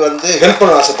நிறைய பேருக்கு வந்து ஹெல்ப்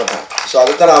பண்ண ஆசைப்பட்டேன். ஸோ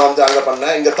அதுதான் நான் வந்து அங்கே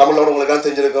பண்ணேன். இங்கே தமிழோட உங்களுக்கெல்லாம்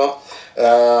தெரிஞ்சிருக்கும்,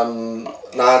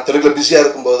 நான் தெலுங்கில் பிஸியாக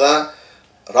இருக்கும்போது தான்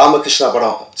ராமகிருஷ்ணா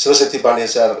படம் சிவசக்தி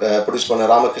பாண்டியன் சார் ப்ரொடியூஸ் பண்ண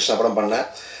ராமகிருஷ்ணா படம் பண்ணேன்.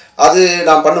 அது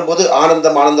நான் பண்ணும்போது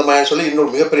ஆனந்தமாயன்னு சொல்லி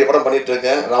இன்னொரு மிகப்பெரிய படம் பண்ணிகிட்டு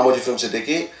இருக்கேன் ராமோஜி ஃபிலிம்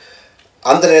சிட்டிக்கு.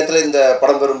 அந்த நேரத்தில் இந்த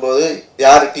படம் வரும்போது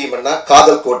யார் டீம்னா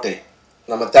காதல் கோட்டை,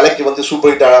 நம்ம தலைக்கு வந்து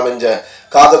சூப்பர் ஹிட் அமைஞ்ச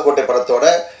காதல் கோட்டை படத்தோட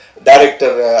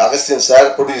director Agasthiyan sir,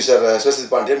 producer Sivasakthi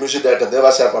Pandian, music director தேவா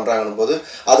சார் பண்ணுறாங்கன்னு போது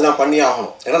அது நான் பண்ணி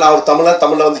ஆகணும். ஏன்னா நான் ஒரு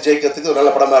தமிழில் வந்து ஜெயிக்கிறதுக்கு ஒரு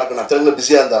நல்ல படமாக இருக்கு. நான் தெலுங்குல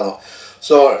பிஸியாக இருந்தாலும்.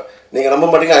 ஸோ நீங்கள் நம்ப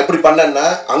மாட்டீங்க, நான் எப்படி பண்ணேன்னா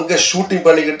அங்கே ஷூட்டிங்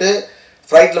பண்ணிக்கிட்டு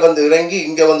ஃப்ளைட்டில் வந்து இறங்கி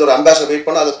இங்கே வந்து ஒரு அம்பாசடர் வெயிட்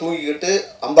பண்ண அதை தூங்கிக்கிட்டு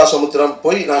அம்பாசமுத்திரம்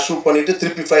போய் நான் ஷூட் பண்ணிவிட்டு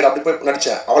திருப்பி ஃப்ளைட் அப்படி போய்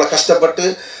நடித்தேன். அவ்வளோ கஷ்டப்பட்டு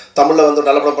தமிழில் வந்து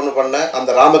நல்ல படம் பண்ணேன். அந்த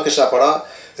ராமகிருஷ்ணா படம்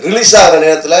ரிலீஸ் ஆகிற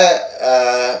நேரத்தில்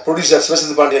ப்ரொடியூசர்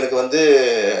சிவசக்தி பாண்டியனுக்கு வந்து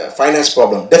ஃபைனான்ஸ்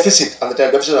ப்ராப்ளம், டெஃபிசிட். அந்த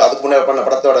டைம் டெஃபிசிட், அதுக்கு முன்னாடி பண்ண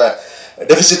படத்தோட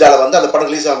டெஃபிசிட்டால் வந்து அந்த படம்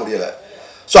ரிலீஸ் ஆக முடியலை.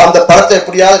 ஸோ அந்த படத்தை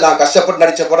எப்படியாவது நான் கஷ்டப்பட்டு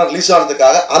நடித்த படம் ரிலீஸ்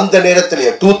ஆனதுக்காக அந்த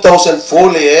நேரத்திலேயே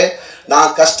 2004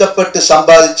 நான் கஷ்டப்பட்டு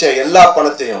சம்பாதிச்ச எல்லா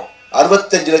பணத்தையும்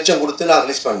 65 லட்சம் கொடுத்து நான்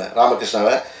ரிலீஸ் பண்ணேன்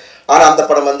ராமகிருஷ்ணாவை. ஆனால் அந்த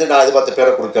படம் வந்து நான் எதிர்பார்த்த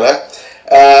பேரை கொடுக்கல.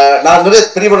 நான் நிறைய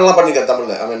பெரிய படம்லாம் பண்ணியிருக்கேன்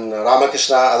தமிழில். ஐ மீன்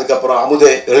ராமகிருஷ்ணா, அதுக்கப்புறம்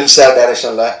அமுதே எழில் சார்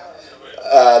டைரக்ஷனில்,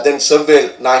 தென் செவ்வேல்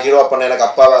நான் ஹீரோவாக பண்ணேன், எனக்கு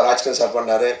அப்பாவை ராஜ்கன் சார்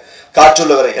பண்ணார்,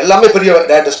 காற்றுள்ள வரை எல்லாமே பெரிய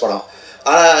டேரக்டர்ஸ் படம்.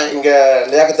 ஆனால் இங்கே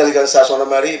லியாக்கத் அலி கான் சார் சொன்ன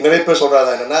மாதிரி நிறைய பேர்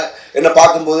சொல்கிறாங்க என்னென்னா, என்னை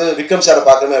பார்க்கும்போது விக்ரம் சாரை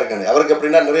பார்க்கவே இருக்காங்க. அவருக்கு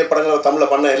எப்படின்னா நிறைய படங்கள்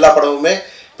தமிழில் பண்ண எல்லா படமுமே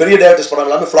பெரிய டேரக்டர்ஸ் படம்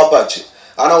எல்லாமே ஃப்ளாப் ஆச்சு.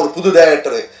 ஆனால் ஒரு புது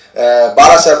டேரக்டர்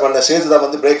பாலா சார் பண்ண சேது தான்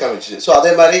வந்து பிரேக் ஆகிடுச்சு. ஸோ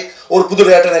அதே மாதிரி ஒரு புது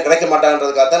டேரக்டர் எனக்கு கிடைக்க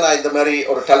மாட்டான்றதுக்காக தான் நான் இந்த மாதிரி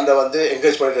ஒரு டேலண்ட்டை வந்து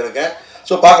என்கரேஜ் பண்ணிட்டு இருக்கேன்.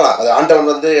 ஸோ பார்க்கலாம், அது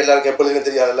ஆண்டவன் வந்து எல்லாருக்கும் எப்பொழுதுமே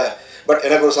தெரியாதுல்ல. பட்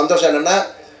எனக்கு ஒரு சந்தோஷம் என்னென்னா,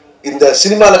 இந்த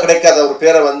சினிமாவில் கிடைக்காத ஒரு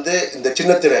பேரை வந்து இந்த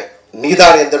சின்ன திரை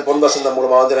நீதான் எந்த பொன் வசந்தம்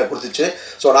மூலமாக வந்து எனக்கு கொடுத்துச்சு.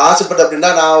 ஸோ நான் ஆசைப்பட்டேன்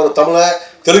அப்படின்னா, நான் ஒரு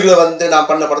தெலுங்குல வந்து நான்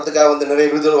பண்ண படத்துக்காக வந்து நிறைய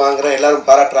விருதுகள் வாங்குறேன், எல்லாரும்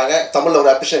பாராட்டுறாங்க, தமிழில் ஒரு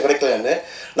அப்ரிஷியேஷன் கிடைக்கலன்னு.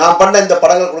 நான் பண்ண இந்த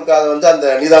படங்கள் கொடுக்காத வந்து அந்த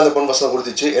நீதான் பொன் வசந்தம்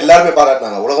கொடுத்துச்சு, எல்லாருமே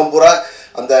பாராட்டினாங்க. உலகம் பூரா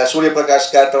அந்த சூரிய பிரகாஷ்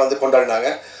கேரக்டரை வந்து கொண்டாடினாங்க.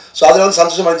 ஸோ அதில் வந்து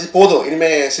சந்தோஷமாக இருந்துச்சு. போதும்,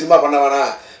 இனிமேல் சினிமா பண்ண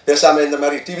வேணாம், பேசாமல் இந்த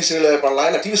மாதிரி டிவி சீரியல் பண்ணலாம்.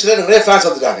 ஏன்னா டிவி சீரியல் நிறைய ஃபேன்ஸ்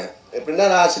வந்துட்டாங்க. எப்படின்னா,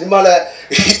 நான் சினிமாவில்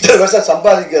இத்தனை வருஷம்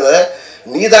சம்பாதிக்கிறத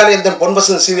நீதானே இந்த பொன்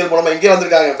வசந்தம் சீரியல் மூலமாக இங்கே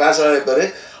வந்திருக்காங்க ஃபேன்ஸ் நிறைய பேர்.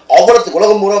 அவ்வளோத்துக்கு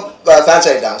உலகம் மூலம் ஃபேன்ஸ்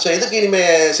ஆகிட்டாங்க. ஸோ எதுக்கு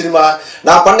இனிமேல் சினிமா,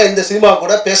 நான் பண்ண இந்த சினிமா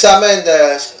கூட பேசாமல் இந்த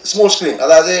ஸ்மால் ஸ்க்ரீன்,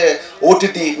 அதாவது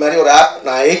ஓடிடி மாதிரி ஒரு ஆப்,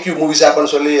 நான் ஏக்யூ மூவிஸ்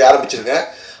ஆப்னு சொல்லி ஆரம்பிச்சிருக்கேன்,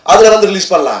 அதில் வந்து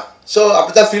ரிலீஸ் பண்ணலாம். ஸோ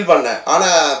அப்படி தான் ஃபீல் பண்ணேன்.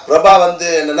 ஆனால் பிரபா வந்து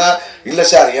என்னென்னா, இல்லை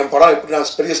சார் என் படம் எப்படி நான்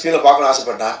பெரிய ஸ்க்ரீனில் பார்க்கணும்னு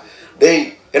ஆசைப்பட்டேன். டேய்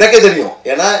எனக்கே தெரியும்,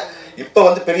 ஏன்னா இப்போ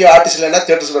வந்து பெரிய ஆர்டிஸ்ட் இல்லைன்னா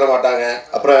தியேட்டர்ஸ் வர மாட்டாங்க.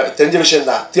 அப்புறம் தெரிஞ்ச விஷயம்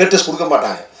தான், தியேட்டர்ஸ் கொடுக்க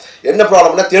மாட்டாங்க. என்ன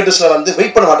ப்ராப்ளம்னா, தியேட்டர்ஸில் வந்து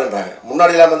வெயிட் பண்ண மாட்டேன்றாங்க.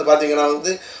 முன்னாடியெல்லாம் வந்து பார்த்தீங்கன்னா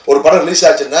வந்து ஒரு படம் ரிலீஸ்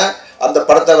ஆச்சுன்னா அந்த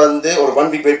படத்தை வந்து ஒரு 1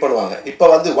 வீக் வெயிட் பண்ணுவாங்க. இப்போ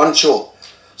வந்து 1 ஷோ.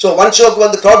 ஸோ 1 ஷோக்கு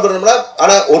வந்து க்ரௌட் வரணும்னா,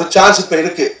 ஆனால் ஒரு சான்ஸ் இப்போ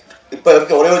இருக்குது. இப்போ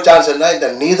இருக்க ஒரே ஒரு சான்ஸ் என்ன, இந்த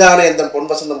நீதானே இந்த பொன்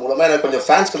வசந்தம் மூலமாக எனக்கு கொஞ்சம்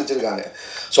ஃபேன்ஸ் கிடைச்சிருக்காங்க.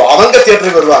 ஸோ அவங்க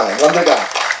தியேட்டருக்கு வருவாங்க, வந்திருக்காங்க.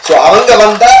 ஸோ அவங்க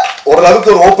வந்தால்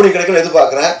ஓரளவுக்கு ஒரு ஓப்பனிங் கிடைக்கும்னு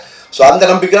எதிர்பார்க்குறேன். ஸோ அந்த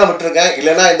நம்பிக்கை தான் விட்டுருக்கேன்.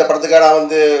 இல்லைன்னா இந்த படத்துக்காக நான்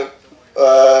வந்து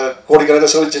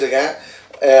கோடிக்கணக்கில் செலவிச்சிருக்கேன்.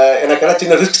 எனக்கு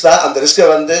சின்ன ரிஸ்க் தான். அந்த ரிஸ்க்கை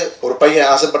வந்து ஒரு பையன்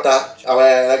ஆசைப்பட்டான்,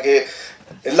 அவன் எனக்கு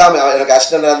எல்லாமே, எனக்கு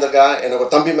அசிஸ்டண்டாக இருந்திருக்கான், எனக்கு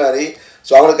ஒரு தம்பி மாதிரி.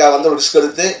 ஸோ அவனுக்காக வந்து ஒரு ரிஸ்க்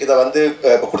எடுத்து இதை வந்து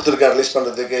இப்போ கொடுத்துருக்கேன் ரிலீஸ்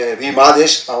பண்ணுறதுக்கு.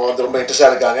 மாதேஷ் அவங்க வந்து ரொம்ப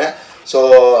இன்ட்ரெஸ்டாக இருக்காங்க. ஸோ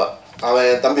அவன்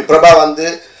தம்பி பிரபா வந்து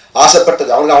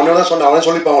ஆசைப்பட்டது, அவனோட சொன்ன, அவனே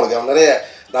சொல்லிப்பான் அவனுக்கு. அவன் நிறைய,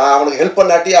 நான் அவனுக்கு ஹெல்ப்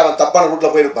பண்ணாட்டி அவன் தப்பான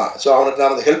ரூட்டில் போயிருப்பான். ஸோ அவனுக்கு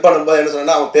நான் வந்து ஹெல்ப் பண்ணும்போது என்ன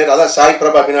சொன்னேன்னா, அவன் பேர் அதான் சாய்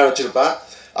பிரபா அப்படின்னு வச்சுருப்பான்.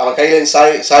 அவன் கையில்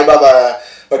சாய்பாபா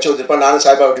வச்சு வச்சுருப்பான், நானும்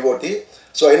சாய்பாபா டிவோட்டி.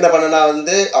 ஸோ என்ன பண்ணேன்னா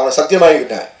வந்து அவனை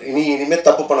சத்தியமாகிக்கிட்டேன், இனிமேல்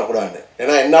தப்பு பண்ணக்கூடாதுன்னு.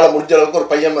 ஏன்னா என்னால் முடிஞ்ச அளவுக்கு ஒரு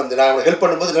பையன் வந்து நான் அவனை ஹெல்ப்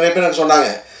பண்ணும்போது நிறைய பேர் எனக்கு சொன்னாங்க,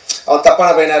 அவன் தப்பான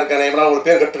பையனாக இருக்கானே, இவனால் உங்களுக்கு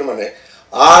பேர் கட்டுருமானு.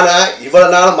 ஆனால் இவ்வளோ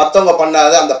நாள் மற்றவங்க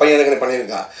பண்ணாத அந்த பையன் எனக்கு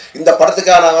பண்ணியிருக்கான். இந்த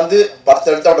படத்துக்காக நான் வந்து படத்தை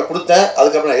எடுத்து அவன்கிட்ட கொடுத்தேன்.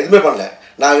 அதுக்கப்புறம் நான் எதுவுமே பண்ணல.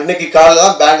 நான் இன்னைக்கு காலையில்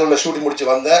தான் பெங்களூரில் ஷூட்டிங்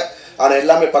முடிச்சு வந்தேன். ஆனால்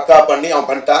எல்லாமே பக்கா பண்ணி அவன்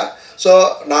பண்ணிட்டான். ஸோ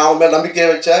நான் அவன் மேலே நம்பிக்கையை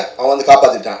வச்சேன், அவன் வந்து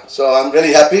காப்பாற்றிட்டான். So I am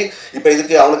really happy. இப்போ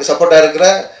இதுக்கு அவனுக்கு சப்போர்ட்டாக இருக்கிற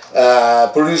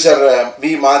ப்ரொடியூசர்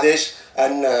மாதேஷ்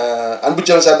அண்ட்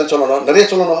அன்புச்சவன் சார் சொல்லணும், நிறைய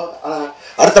சொல்லணும். ஆனால்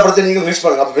அடுத்த படத்தை நீங்கள் ரிலீஸ்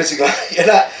பண்ணுங்க, அப்போ பேசிக்கலாம்.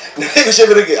 ஏன்னா நிறைய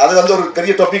விஷயம் இருக்குது, அது வந்து ஒரு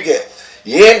பெரிய டாப்பிக்கு.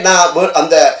 ஏன்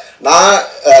நான்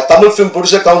தமிழ் ஃபிலிம்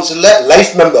ப்ரொடியூசர் கவுன்சிலில்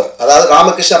லைஃப் மெம்பர், அதாவது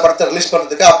ராமகிருஷ்ணா படத்தை ரிலீஸ்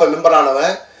பண்ணுறதுக்கு அப்போ மெம்பர்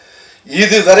ஆனவன்.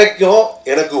 இது வரைக்கும்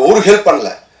எனக்கு ஒரு ஹெல்ப் பண்ணல.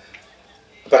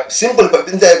 இப்போ சிம்பிள், இப்போ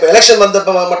இந்த எலெக்ஷன்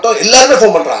வந்தப்போ மட்டும் எல்லாருமே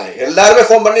ஃபோன் பண்ணுறாங்க, எல்லாருமே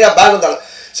ஃபோன் பண்ணி நான் பேங்க் வந்தாலும்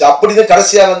ஸோ அப்படிதான்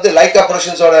கடைசியாக வந்து லைக்கா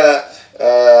ப்ரொடக்ஷன்ஸோட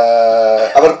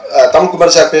அவர்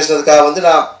தமிழ்குமார் சார் பேசுனதுக்காக வந்து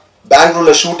நான்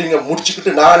பெங்களூரில் ஷூட்டிங்கை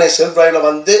முடிச்சுக்கிட்டு நானே செல்ஃப் டிரைவில்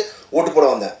வந்து ஓட்டு போட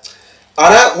வந்தேன்.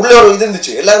 ஆனால் உள்ள ஒரு இது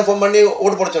இருந்துச்சு, எல்லாரும் ஃபோன் பண்ணி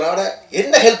ஓட்டு போட சொன்னாங்க. ஆனால்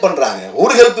என்ன ஹெல்ப் பண்ணுறாங்க?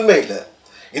 ஒரு ஹெல்ப்புமே இல்லை.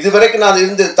 இது வரைக்கும் நான்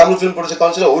இருந்து தமிழ் ஃபிலிம் ப்ரொடியூசர்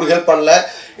கவுன்சிலில் ஒரு ஹெல்ப் பண்ணல.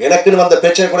 எனக்குன்னு வந்த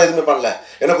பேச்சை கூட எதுவுமே பண்ணல.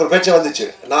 எனக்கு ஒரு பேச்சை வந்துச்சு,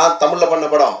 நான் தமிழில் பண்ண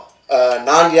படம்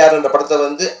நான் யார் என்ற படத்தை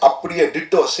வந்து அப்படியே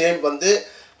டிட்டோ சேம் வந்து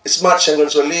ஸ்மார்ட்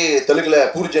சங்கர்னு சொல்லி தெலுங்குல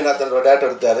பூரி ஜெகநாதன் டேரக்டர்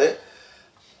எடுத்தார்.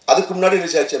 அதுக்கு முன்னாடி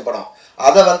ரிலீஸ் ஆச்சு என் படம்.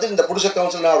 அதை வந்து இந்த ப்ரொடியூசர்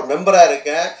கவுன்சில் நான் ஒரு மெம்பராக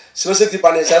இருக்கேன். சிவசக்தி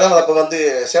பாண்டியன் சார் அப்போ வந்து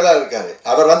செயலாளர் இருக்காரு.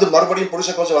 அவர் வந்து மறுபடியும்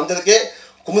ப்ரொடியூசர் கவுன்சில் வந்ததுக்கே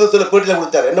குமுதத்தில் பேட்டியில்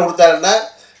கொடுத்தாரு. என்ன கொடுத்தாருன்னா,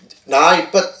 நான்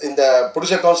இப்போ இந்த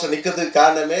ப்ரொடியூசர் கவுன்சில் நிற்கிறதுக்கு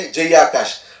காரணமே ஜெய்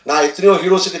ஆகாஷ். நான் எத்தனையோ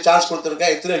ஹீரோஸுக்கு சான்ஸ்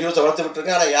கொடுத்துருக்கேன், எத்தனையோ ஹீரோஸை வளர்த்து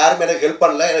விட்டுருக்கேன். ஆனால் யாருமே எனக்கு ஹெல்ப்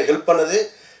பண்ணல. எனக்கு ஹெல்ப் பண்ணது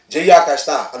ஜெய் ஆகாஷ்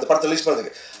தான் அந்த படத்தை ரிலீஸ்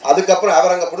பண்ணதுக்கு. அதுக்கப்புறம்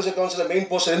அவர் அங்கே ப்ரொடியூசர் கவுன்சில் மெயின்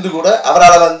போஸ்ட் இருந்து கூட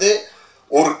அவரால் வந்து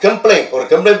ஒரு கம்ப்ளைண்ட்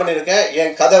பண்ணியிருக்கேன்.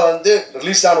 என் கதை வந்து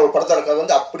ரிலீஸ் ஆன ஒரு படத்தோட கதை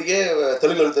வந்து அப்படியே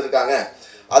தெலுங்கு எடுத்துருக்காங்க,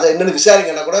 அதை என்னென்னு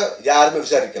விசாரிங்கன்னா கூட யாருமே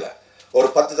விசாரிக்கலை. ஒரு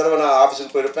 10 தடவை நான்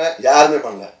ஆஃபீஸுக்கு போயிருப்பேன், யாருமே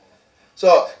பண்ணல. ஸோ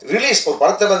ரிலீஸ் ஒரு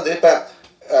படத்தை வந்து இப்போ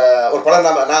ஒரு படம்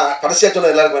நான் கடைசியாக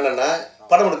சொன்ன எல்லாருக்கும் என்னென்னா,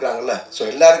 படம் எடுக்கிறாங்கல்ல, ஸோ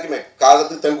எல்லாருக்குமே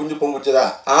காலத்துக்கு தங்குஞ்சு பொங்குச்சு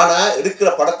தான். ஆனால் எடுக்கிற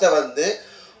படத்தை வந்து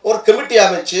ஒரு கமிட்டி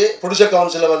அமைச்சு, ப்ரொடியூசர்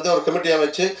கவுன்சிலில் வந்து ஒரு கமிட்டி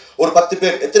அமைச்சு ஒரு 10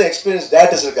 பேர், எத்தனை எக்ஸ்பீரியன்ஸ்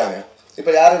டேரக்டர்ஸ் இருக்காங்க.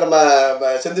 இப்போ யார் நம்ம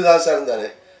செந்தில்நாதன் சார் இருந்தார்,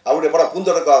 அவருடைய படம்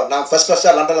பூந்தொடர்காவல் நான்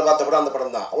ஃபஸ்ட்டாக லண்டனில் பார்த்த படம் அந்த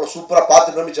படம் தான். அவ்வளோ சூப்பராக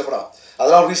பார்த்து பிரமிச்ச படம்.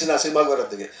 அதெல்லாம் ஒரு ரீசன் நான் சினிமாவுக்கு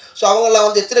வர்றதுக்கு. ஸோ அவங்கெல்லாம்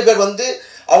வந்து எத்தனை பேர் வந்து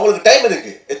அவங்களுக்கு டைம்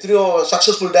இருக்குது. எத்தனையோ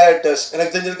சக்ஸஸ்ஃபுல் டேரக்டர்ஸ்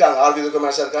எனக்கு தெரிஞ்சிருக்காங்க, ஆர்வி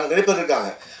மேஷா இருக்காங்க, நிறைய பேர்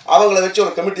இருக்காங்க. அவங்கள வச்சு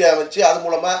ஒரு கமிட்டியாக வச்சு அது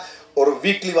மூலமாக ஒரு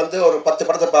வீக்லி வந்து ஒரு 10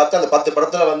 படத்தை பார்த்து அந்த 10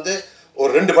 படத்தில் வந்து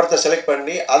ஒரு 2 படத்தை செலக்ட்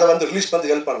பண்ணி அதை வந்து ரிலீஸ்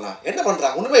பண்ணி ஹெல்ப் பண்ணலாம். என்ன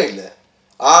பண்ணுறாங்க? ஒன்றுமே இல்லை.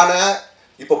 ஆனால்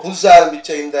இப்போ புதுசாக ஆரம்பித்த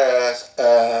இந்த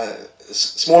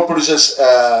ஸ்மால்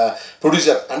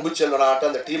ப்ரொடியூசர் அன்பு செல்வன் ஆகட்டும்,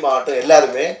 அந்த டீம் ஆகட்டும்,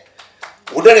 எல்லாருமே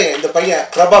உடனே இந்த பையன்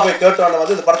பிரபா போய் கேட்டோன்னு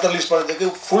வந்து இந்த படத்தை ரிலீஸ் பண்ணுறதுக்கு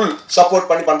ஃபுல் சப்போர்ட்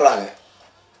பண்ணி பண்ணுறாங்க.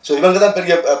 ஸோ இவங்க தான்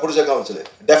பெரிய ப்ரொடியூசர் கவுன்சில்.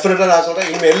 டெஃபினட்டாக நான் சொல்கிறேன்,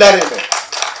 இனிமேல் எல்லாரையுமே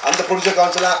அந்த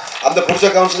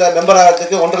ப்ரொடியூசர் கவுன்சிலில் மெம்பர்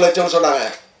ஆகிறதுக்கு 1.5 லட்சம்னு சொன்னாங்க.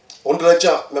 1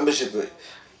 லட்சம் மெம்பர்ஷிப்பு.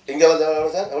 இங்கே வந்து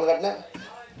சார் எவ்வளோ காட்டினேன்?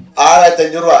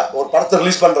 6500 ரூபா ஒரு படத்தை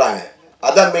ரிலீஸ் பண்ணுறாங்க.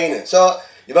 அதுதான் மெயின். ஸோ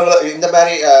இவங்களை இந்த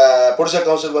மாதிரி ப்ரொடியூசர்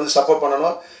கவுன்சில் வந்து சப்போர்ட்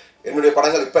பண்ணணும். என்னுடைய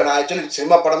படங்கள் இப்போ நான் ஆக்சுவலி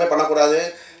சினிமா படமே பண்ணக்கூடாது,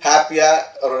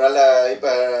 ஹாப்பியாக ஒரு நல்ல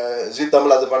இப்போ ஜி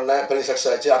தமிழ் அது பண்ணேன், பெரிய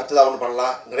சக்ஸஸ் ஆச்சு. அடுத்ததாக ஒன்று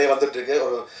பண்ணலாம், நிறைய வந்துட்டுருக்கு.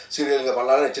 ஒரு சீரியலுங்க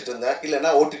பண்ணலான்னு வச்சுட்டு இருந்தேன்,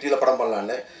 இல்லைன்னா ஓடிடியில் படம்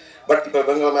பண்ணலான்னு. பட் இப்போ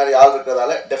இவங்க மாதிரி ஆள்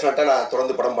இருக்கிறதால டெஃபினட்டாக நான்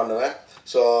தொடர்ந்து படம் பண்ணுவேன்.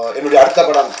 ஸோ என்னுடைய அடுத்த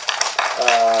படம்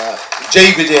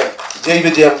ஜெய்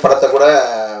விஜயம் படத்தை கூட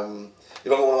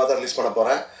இவங்க மூலமாக தான் ரிலீஸ் பண்ண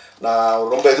போகிறேன். நான்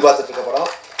ரொம்ப எதிர்பார்த்துட்டு இருக்க படம்.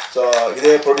 ஸோ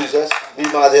இதே ப்ரொடியூசர்ஸ் வி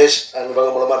மாதேஷ் அண்ட்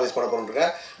இவங்க மூலமாக ரிலீஸ் பண்ண போகிறேன்.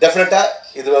 டெஃபினட்டாக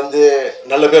இது வந்து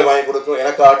நல்ல பேர் வாங்கி கொடுக்கும்,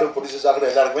 எனக்கு ஆகட்டும், ப்ரொடியூசர்ஸ்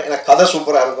ஆகட்டும், எல்லாருக்குமே. எனக்கு கதை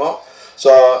சூப்பராக இருக்கும்.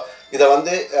 ஸோ இதை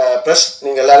வந்து ப்ரெஸ்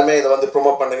நீங்கள் எல்லாருமே இதை வந்து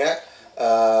ப்ரொமோட் பண்ணுங்கள்.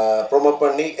 ப்ரொமோட்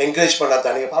பண்ணி என்கரேஜ்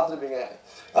பண்ணாதான். நீங்கள் பார்த்துருப்பீங்க,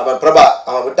 அவன் பிரபா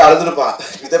அவன் விட்டு அழுதுருப்பான்.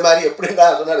 இதே மாதிரி எப்படின்னா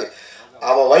சொன்னாரு,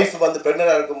 அவன் ஒய்ஃப் வந்து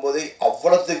ப்ரெக்னெண்டாக இருக்கும்போது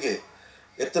அவ்வளோத்துக்கு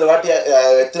எத்தனை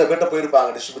பேர்ட்ட போயிருப்பாங்க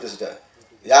டிஸ்ட்ரிபியூட்டர்ஸ்கிட்ட,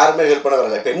 யாருமே ஹெல்ப் பண்ண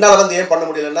வரல. இப்போ என்னால் வந்து ஏன் பண்ண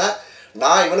முடியலன்னா,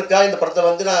 நான் இவனுக்காக இந்த படத்தை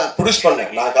வந்து நான் ப்ரொடியூஸ்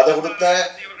பண்ணேன், நான் கதை கொடுத்தேன்,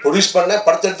 ப்ரொடியூஸ் பண்ணேன்,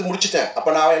 படத்தை எடுத்து முடிச்சிட்டேன். அப்போ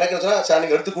நான் எனக்கு என்ன சொன்னேன், சார்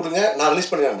நீங்கள் எடுத்து கொடுங்க, நான் ரிலீஸ்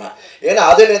பண்ணிடுறேன். ஏன்னா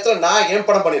அதே நேரத்தில் நான் ஏன்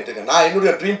படம் பண்ணிட்டு இருக்கேன், நான்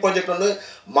என்னுடைய ட்ரீம் ப்ராஜெக்ட் வந்து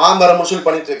மாமரம்னு சொல்லி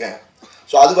பண்ணிட்டு இருக்கேன்.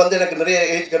 ஸோ அது வந்து எனக்கு நிறைய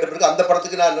ஏஜ் கேட்ட பிறகு அந்த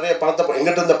படத்துக்கு நான் நிறைய பணத்தை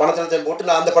எங்கிட்ட இருந்த பணத்தை போட்டு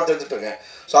நான் அந்த படத்தை எடுத்துட்டு இருக்கேன்.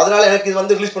 ஸோ அதனால் எனக்கு இது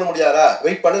வந்து ரிலீஸ் பண்ண முடியாதா,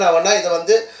 வெயிட் பண்ணி நான் வேணா இதை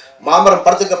வந்து மாமரம்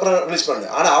படத்துக்கு அப்புறம் ரிலீஸ்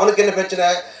பண்ணேன். ஆனால் அவனுக்கு என்ன பிரச்சனை,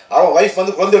 அவன் ஒய்ஃப்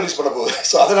வந்து குழந்தை ரிலீஸ் பண்ண போகுது.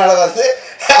 ஸோ அதனால் வந்து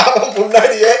அவன்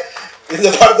முன்னாடியே இந்த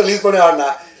படத்தை ரிலீஸ் பண்ணி ஆனா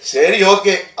சரி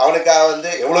ஓகே, அவனுக்காக வந்து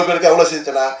எவ்வளோ பேருக்கு எவ்வளோ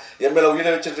சேர்த்தனா, என் மேலே உயிரை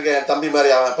வச்சுட்டு இருக்கேன் என் தம்பி மாதிரி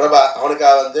அவன் பிரபா,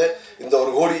 அவனுக்காக வந்து இந்த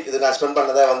 1 கோடி இது நான் ஸ்பெண்ட்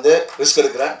பண்ணதை வந்து ரிஸ்க்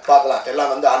எடுக்கிறேன். பார்க்கலாம்,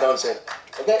 எல்லாம் வந்து ஆண்டவன் சரி.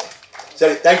 ஓகே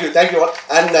சரி, தேங்க்யூ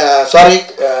அண்ட் சாரி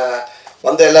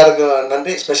வந்த எல்லாருக்கும்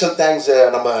நன்றி. ஸ்பெஷல் தேங்க்ஸ்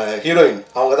நம்ம ஹீரோயின்,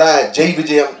 அவங்க தான் ஜெய்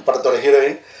விஜயம் படத்தோட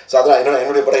ஹீரோயின். ஸோ அதெல்லாம்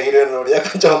என்னுடைய படம் ஹீரோயினுடைய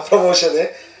கொஞ்சம் ப்ரமோஷனு.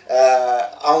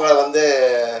 அவங்கள வந்து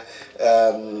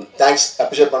தேங்க்ஸ்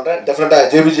அப்ரிஷியேட் பண்ணுறேன். டெஃபினட்டாக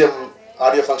ஜெய் விஜயம்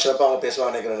ஆடியோ ஃபங்க்ஷன் அப்போ அவங்க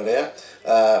பேசுவாங்க நினைக்கிறேன். நிறைய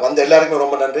வந்த எல்லாருக்குமே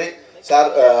ரொம்ப நன்றி சார்.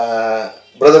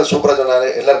 பிரதர் சூப்பராக சொன்னார்.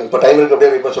 எல்லாருக்கும் இப்போ டைம் இருக்கு,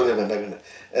 அப்படியே இப்போ சொல்லியிருக்கேன்.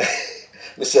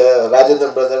 Mister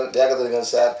Rajendran brother,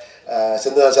 தியாகதரிகன் sir,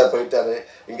 Senthilnathan sir போயிட்டாரு.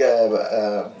 இங்கே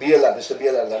பிஎல்ஆர் மிஸ்டர்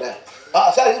பிஎல்ஆர் தானே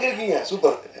சார், இங்கே இருக்கீங்க,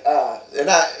 சூப்பர்.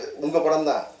 ஏன்னா உங்கள் படம்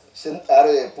தான்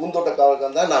பூந்தோட்ட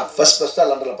காவலுக்கு தான் நான் ஃபஸ்ட்டாக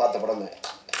லண்டனில் பார்த்த படமே.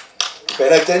 இப்போ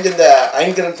எனக்கு தெரிஞ்ச இந்த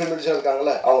ஐங்கரன் ஃபிலிம் எடிஷன்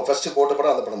இருக்காங்களே, அவங்க ஃபஸ்ட்டு போட்ட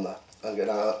படம் அந்த படம் தான். அங்கே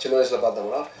நான் சின்ன வயசில் பார்த்த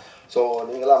படம். ஸோ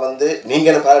நீங்களாம் வந்து நீங்கள்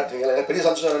என்ன பாராட்டுறீங்களா, எனக்கு பெரிய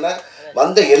சந்தோஷம். என்னென்னா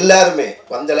வந்த எல்லாருமே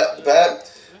இப்போ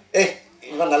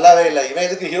இவன் நல்லாவே இல்லை, இவன்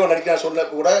எதுக்கு ஹீரோ நடிக்கிறான்னு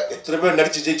சொன்னப்போ கூட எத்தனை பேர்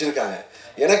நடிச்சு ஜெயிச்சிருக்காங்க.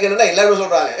 எனக்கு என்னன்னா எல்லாருமே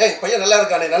சொல்கிறாங்க, ஏய் பையன் நல்லா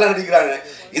இருக்கானே, நல்லா நடிக்கிறாங்க,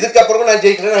 இதுக்கப்புறமும் நான்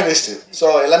ஜெயிக்கிறேன், நான் வேஸ்ட்டு. ஸோ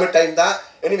எல்லாமே டைம் தான்.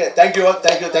 Anyway thank you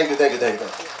thank you thank you thank you thank you.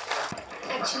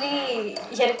 Actually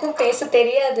எனக்கும் பேச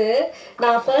தெரியாது.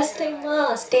 நான் ஃபர்ஸ்ட்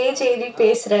டைமாக ஸ்டேஜ் ஏறி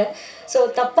பேசுகிறேன். ஸோ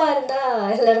தப்பாக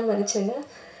இருந்தால் எல்லோரும் மன்னிச்சுங்க.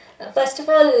 ஃபர்ஸ்ட்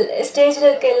ஆஃப் ஆல் ஸ்டேஜில்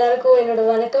இருக்க எல்லாருக்கும்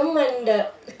என்னோடய வணக்கம். அண்ட்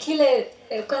கீழே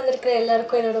உட்காந்துருக்கிற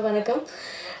எல்லாருக்கும் என்னோடய வணக்கம்.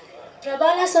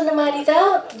 பிரபானா சொன்ன மாதிரி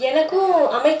தான் எனக்கும்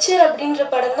அமைச்சர் அப்படின்ற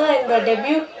படம் தான் என்னோடய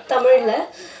டெபியூட் தமிழில்.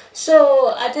 ஸோ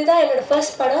அதுதான் என்னோடய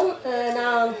ஃபர்ஸ்ட் படம்.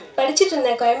 நான் படிச்சுட்டு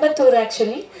இருந்தேன் கோயம்புத்தூர்.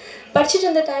 ஆக்சுவலி படிச்சுட்டு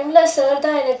இருந்த டைமில் சார்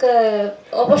தான் எனக்கு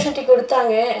ஆப்பர்ச்சுனிட்டி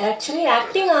கொடுத்தாங்க. ஆக்சுவலி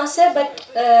ஆக்டிங் ஆசை, பட்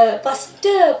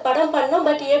ஃபஸ்ட்டு படம் பண்ணோம்.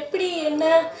 பட் எப்படி என்ன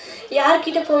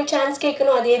யார்கிட்ட போய் சான்ஸ்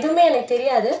கேட்கணும் அது எதுவுமே எனக்கு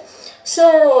தெரியாது. ஸோ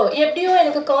எப்படியோ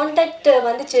எனக்கு காண்டாக்ட்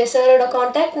வந்துச்சு, சாரோட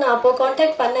காண்டாக்ட். நான் அப்போது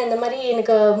காண்டாக்ட் பண்ணேன், இந்த மாதிரி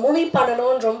எனக்கு மூவி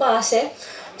பண்ணணும்னு ரொம்ப ஆசை,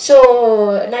 ஸோ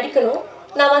நடிக்கணும்.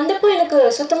 நான் வந்தப்போ எனக்கு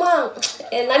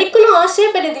சுத்தமாக நடிக்கணும் ஆசை,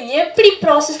 பட் இது எப்படி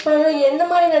ப்ராசஸ் பண்ணணும், எந்த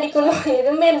மாதிரி நடிக்கணும்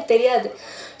எதுவுமே எனக்கு தெரியாது.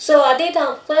 ஸோ அதே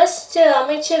தான் ஃபர்ஸ்ட்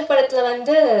அமைச்சர் படத்தில்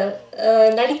வந்து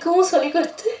நடிக்கவும் சொல்லி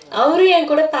கொடுத்து அவரும் என்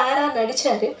கூட பேராக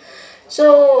நடித்தார். ஸோ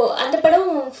அந்த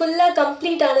படம் ஃபுல்லாக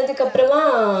கம்ப்ளீட் ஆனதுக்கப்புறமா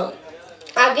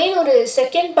அகெயின் ஒரு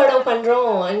செகண்ட் படம்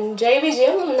பண்ணுறோம். அண்ட் ஜெய்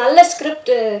விஜயம் நல்ல ஸ்கிரிப்ட்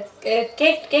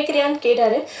கேட்குறியான்னு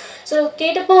கேட்டார். ஸோ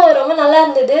கேட்டப்போ ரொம்ப நல்லா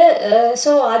இருந்தது.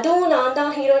 ஸோ அதுவும் நான்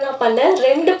தான் ஹீரோயினாக பண்ணேன்.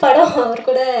 2 படம் அவர்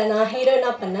கூட நான்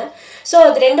ஹீரோயினாக பண்ணேன். ஸோ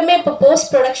அது ரெண்டுமே இப்போ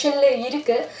போஸ்ட் ப்ரொடக்ஷனில்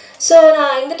இருக்குது. ஸோ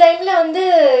நான் இந்த டைமில் வந்து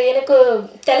எனக்கு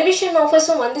டெலிவிஷன்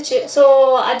ஆஃபர்ஸும் வந்துச்சு. ஸோ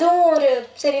அதுவும் ஒரு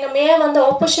சரி நம்ம ஏன் வந்து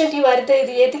ஆப்பர்ச்சுனிட்டி வருது,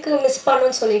 இது எதுக்கு மிஸ்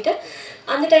பண்ணணும்னு சொல்லிட்டு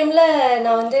அந்த டைமில்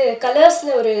நான் வந்து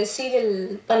கலர்ஸில் ஒரு சீரியல்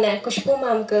பண்ணேன். குஷ்பு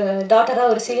மேம்க்கு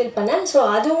டாட்டராக ஒரு சீரியல் பண்ணேன். ஸோ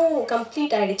அதுவும்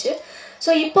கம்ப்ளீட் ஆகிடுச்சு.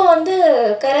 ஸோ இப்போ வந்து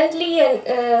கரண்ட்லி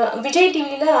விஜய்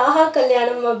டிவியில் ஆஹா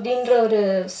கல்யாணம் அப்படின்ற ஒரு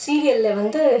சீரியலில்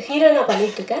வந்து ஹீரோயினாக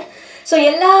பண்ணிகிட்ருக்கேன். ஸோ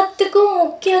எல்லாத்துக்கும்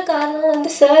முக்கிய காரணம்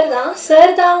வந்து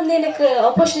சார் தான் வந்து எனக்கு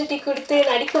ஆப்பர்ச்சுனிட்டி கொடுத்து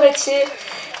நடிக்க வச்சு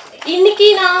இன்றைக்கி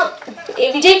நான்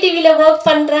விஜய் டிவியில் ஒர்க்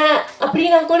பண்ணுறேன்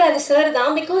அப்படின்னா கூட அது சார்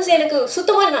தான். பிகாஸ் எனக்கு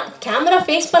சுத்தமாக நான் கேமரா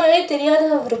ஃபேஸ் பண்ணவே தெரியாத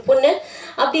ஒரு பொண்ணு.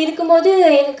 அப்படி இருக்கும்போது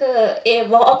எனக்கு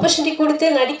ஆப்பர்ச்சுனிட்டி கொடுத்து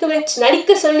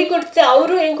நடிக்க சொல்லி கொடுத்து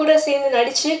அவரும் என் கூட சேர்ந்து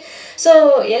நடித்து, ஸோ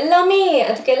எல்லாமே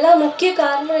அதுக்கு எல்லாம் முக்கிய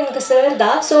காரணம் எனக்கு சார்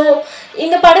தான். ஸோ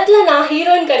இந்த படத்தில் நான்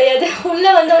ஹீரோயின் கிடையாது.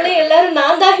 உள்ளே வந்தோடனே எல்லோரும்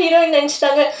நான் தான் ஹீரோயின்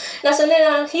நினச்சிட்டாங்க. நான் சொன்னேன்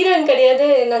நான் ஹீரோயின் கிடையாது,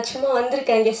 நான் சும்மா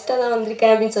வந்திருக்கேன், கெஸ்ட்டாக தான்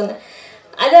வந்திருக்கேன் அப்படின்னு சொன்னேன்.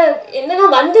 அதை என்னன்னா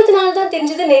வந்ததுனால தான்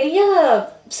தெரிஞ்சது, நிறையா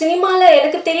சினிமாவில்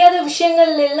எனக்கு தெரியாத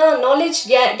விஷயங்கள் எல்லாம் நாலேஜ்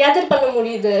கேதர் பண்ண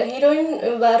முடியுது. ஹீரோயின்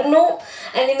வரணும்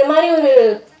அண்ட் இந்த மாதிரி ஒரு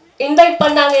இன்வைட்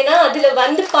பண்ணாங்கன்னா அதில்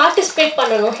வந்து பார்ட்டிசிபேட்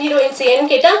பண்ணணும் ஹீரோயின்ஸ்.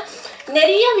 ஏன்னு கேட்டால்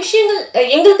நிறைய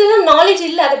விஷயங்கள் எங்களுக்கு தான் நாலேஜ்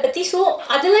இல்லை அதை பற்றி. ஸோ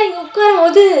அதெல்லாம் இங்கே உட்காரும்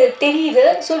போது தெரியுது.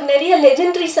 ஸோ நிறைய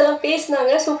லெஜெண்டரிஸ் எல்லாம்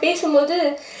பேசினாங்க. ஸோ பேசும்போது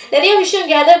நிறைய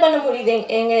விஷயம் கேதர் பண்ண முடியுது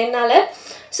என்னால்.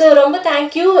 ஸோ ரொம்ப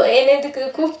தேங்க்யூ, என்னை இதுக்கு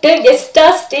கூப்பிட்டு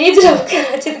கெஸ்ட்டாக ஸ்டேஜில் உட்கார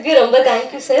வச்சதுக்கு ரொம்ப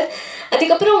தேங்க்யூ சார்.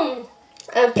 அதுக்கப்புறம்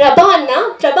பிரபா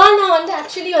அண்ணா வந்து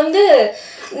ஆக்சுவலி வந்து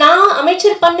நான்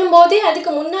அமைச்சர் பண்ணும்போதே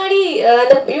அதுக்கு முன்னாடி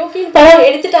அந்த யோக்கியன் படம்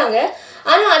எடுத்துட்டாங்க.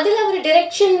 ஆனால் அதில் அவர்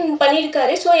டைரக்ஷன்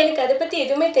பண்ணியிருக்காரு. ஸோ எனக்கு அதை பற்றி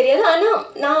எதுவுமே தெரியாது. ஆனால்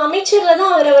நான் அமைச்சரில்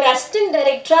தான் அவரை ஒரு அசிஸ்டன்ட்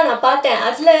டைரக்டராக நான் பார்த்தேன்.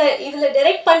 இதில்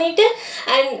டைரக்ட் பண்ணிவிட்டு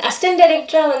அண்ட் அசிஸ்டன்ட்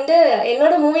டைரக்டராக வந்து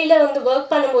என்னோடய மூவியில் வந்து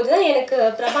ஒர்க் பண்ணும்போது தான் எனக்கு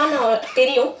பிரபானா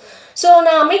தெரியும். ஸோ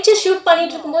நான் அமைச்சர் ஷூட்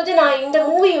பண்ணிகிட்டு இருக்கும்போது நான் இந்த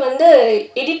மூவி வந்து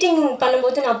எடிட்டிங்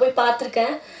பண்ணும்போது நான் போய்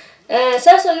பார்த்துருக்கேன்.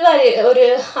 சார் சொல்லுவார், ஒரு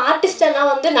ஆர்டிஸ்டெல்லாம்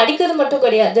வந்து நடிக்கிறது மட்டும்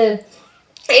கிடையாது,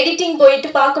 எடிட்டிங் போயிட்டு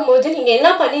பார்க்கும்போது நீங்கள் என்ன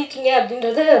பண்ணியிருக்கீங்க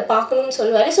அப்படின்றத பார்க்கணுன்னு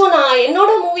சொல்லுவார். ஸோ நான்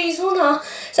என்னோடய மூவிஸும் நான்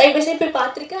சைட் பை சைட் போய்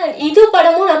பார்த்துருக்கேன். இது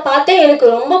படமும் நான் பார்த்தேன்,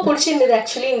 எனக்கு ரொம்ப பிடிச்சிருந்தது.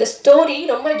 ஆக்சுவலி இந்த ஸ்டோரி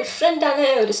ரொம்ப டிஃப்ரெண்ட்டான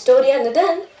ஒரு ஸ்டோரியாக இருந்தது.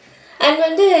 அண்ட்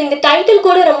வந்து இந்த டைட்டில்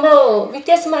கூட ரொம்ப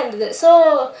வித்தியாசமாக இருந்தது. ஸோ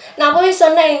நான் போய்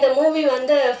சொன்னேன், இந்த மூவி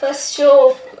வந்து ஃபர்ஸ்ட் ஷோ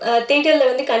தியேட்டரில்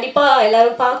வந்து கண்டிப்பாக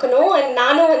எல்லோரும் பார்க்கணும் அண்ட்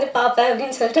நானும் வந்து பார்ப்பேன்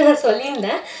அப்படின்னு சொல்லிட்டு நான்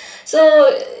சொல்லியிருந்தேன். ஸோ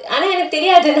ஆனால் எனக்கு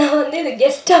தெரியாது நான் வந்து இது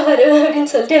கெஸ்ட்டாக வருவேன்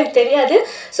அப்படின்னு சொல்லிட்டு எனக்கு தெரியாது.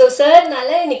 ஸோ சார்னால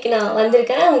இன்றைக்கி நான்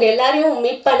வந்திருக்கேன். அவங்க எல்லாரையும்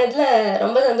மீட் பண்ணதில்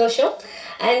ரொம்ப சந்தோஷம்.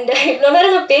 அண்ட் இவ்வளோ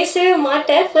நேரம் நான் பேசவே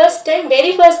மாட்டேன்.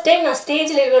 வெரி ஃபர்ஸ்ட் டைம் நான்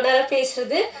ஸ்டேஜில் இவ்வளோ நேரம்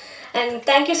பேசுகிறது. And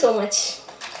thank you so much.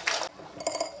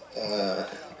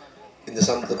 இந்த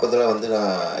சந்தர்ப்பத்தில் வந்து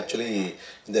நான் ஆக்சுவலி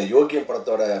இந்த யோக்கியம்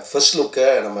படத்தோட ஃபர்ஸ்ட் லுக்கை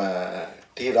நம்ம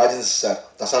டி ராஜேந்திர சார்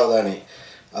தசாவதானி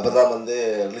அவர் தான் வந்து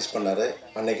ரிலீஸ் பண்ணார்.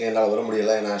 அன்றைக்கி என்னால் வர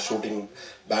முடியலை, நான் ஷூட்டிங்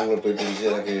பெங்களூர் போயிட்டு இருந்துச்சு,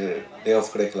 எனக்கு டே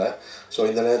ஆஃப் கிடைக்கல. ஸோ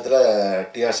இந்த நேரத்தில்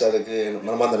டிஆர் சாருக்கு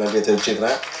மனமார்ந்த நன்றியை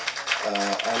தெரிவிச்சுக்கிறேன்.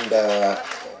 அண்ட்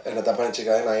என்னை தப்பாக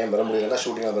நினச்சிக்காக நான் ஏன் வர முடியலைன்னா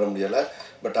ஷூட்டிங்காக வர முடியலை.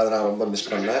 பட் அதை நான் ரொம்ப மிஸ்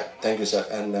பண்ணேன். Thank you sir.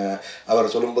 அண்ட்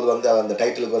அவர் சொல்லும்போது வந்து அந்த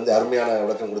டைட்டிலுக்கு வந்து அருமையான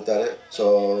விளக்கம் கொடுத்தாரு. ஸோ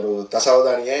ஒரு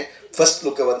தசாவதானியை ஃபர்ஸ்ட்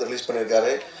லுக்கை வந்து ரிலீஸ்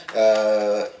பண்ணியிருக்காரு,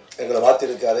 எங்களை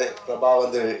வாழ்த்திருக்காரு. பிரபா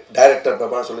வந்து டைரக்டர்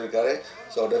பிரபான்னு சொல்லியிருக்காரு.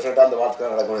 ஸோ டெஃபினட்டாக அந்த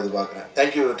வாழ்க்கை நடக்கணும்னு எதிர்பார்க்குறேன்.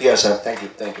 Thank you TR sir.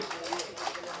 தேங்க்யூ.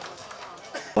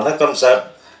 வணக்கம் சார்,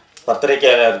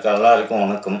 பத்திரிகையாளருக்கு எல்லாருக்கும்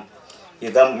வணக்கம்.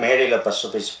 இதுதான் மேடையில்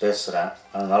ஃபஸ்ட்டு பேசுகிறேன்,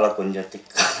 அதனால் கொஞ்சம்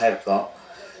திக்காக இருக்கும்.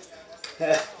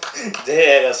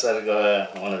 ஜெயேகா சாருக்கு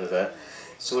வணக்கம் சார்.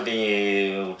 ஷூட்டிங்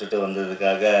விட்டுட்டு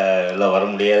வந்ததுக்காக எல்லாம் வர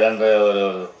முடியாதுன்ற ஒரு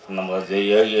நம்ம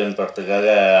யோகியன் படத்துக்காக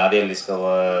ஆடியோ லிஸ்ட்டை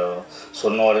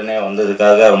சொன்ன உடனே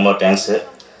வந்ததுக்காக ரொம்ப தேங்க்ஸு.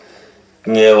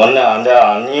 இங்கே வந்து அந்த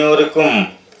அனைவருக்கும்,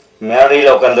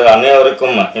 மேடையில் உட்காந்து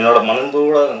அனைவருக்கும் என்னோட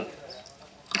மனதோட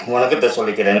வணக்கத்தை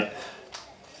சொல்லிக்கிறேன்.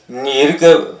 இங்கே இருக்க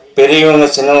பெரியவங்க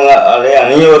சின்னவங்க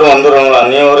அனைவரும் வந்துடுவாங்க,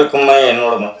 அனைவருக்குமே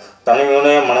என்னோட தனிமையான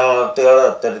மனவளத்துக்காக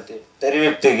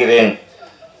தெரிவித்துக்கிறேன்.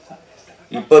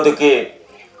 இப்போதைக்கு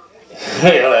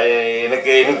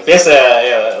எனக்கு பேச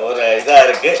ஒரு இதாக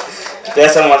இருக்குது,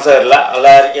 பேச மனசாக இல்லை.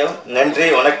 எல்லாருக்கும் நன்றி,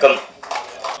 வணக்கம்.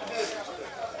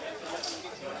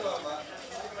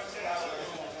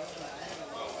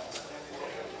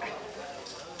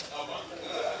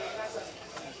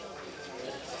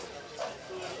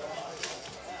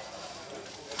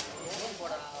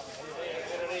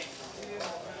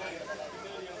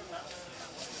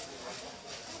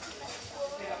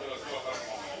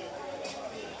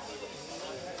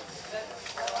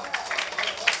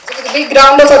 Big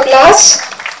round of applause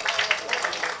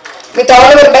with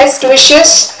all our best wishes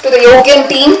to the Yokkiyan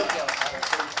team.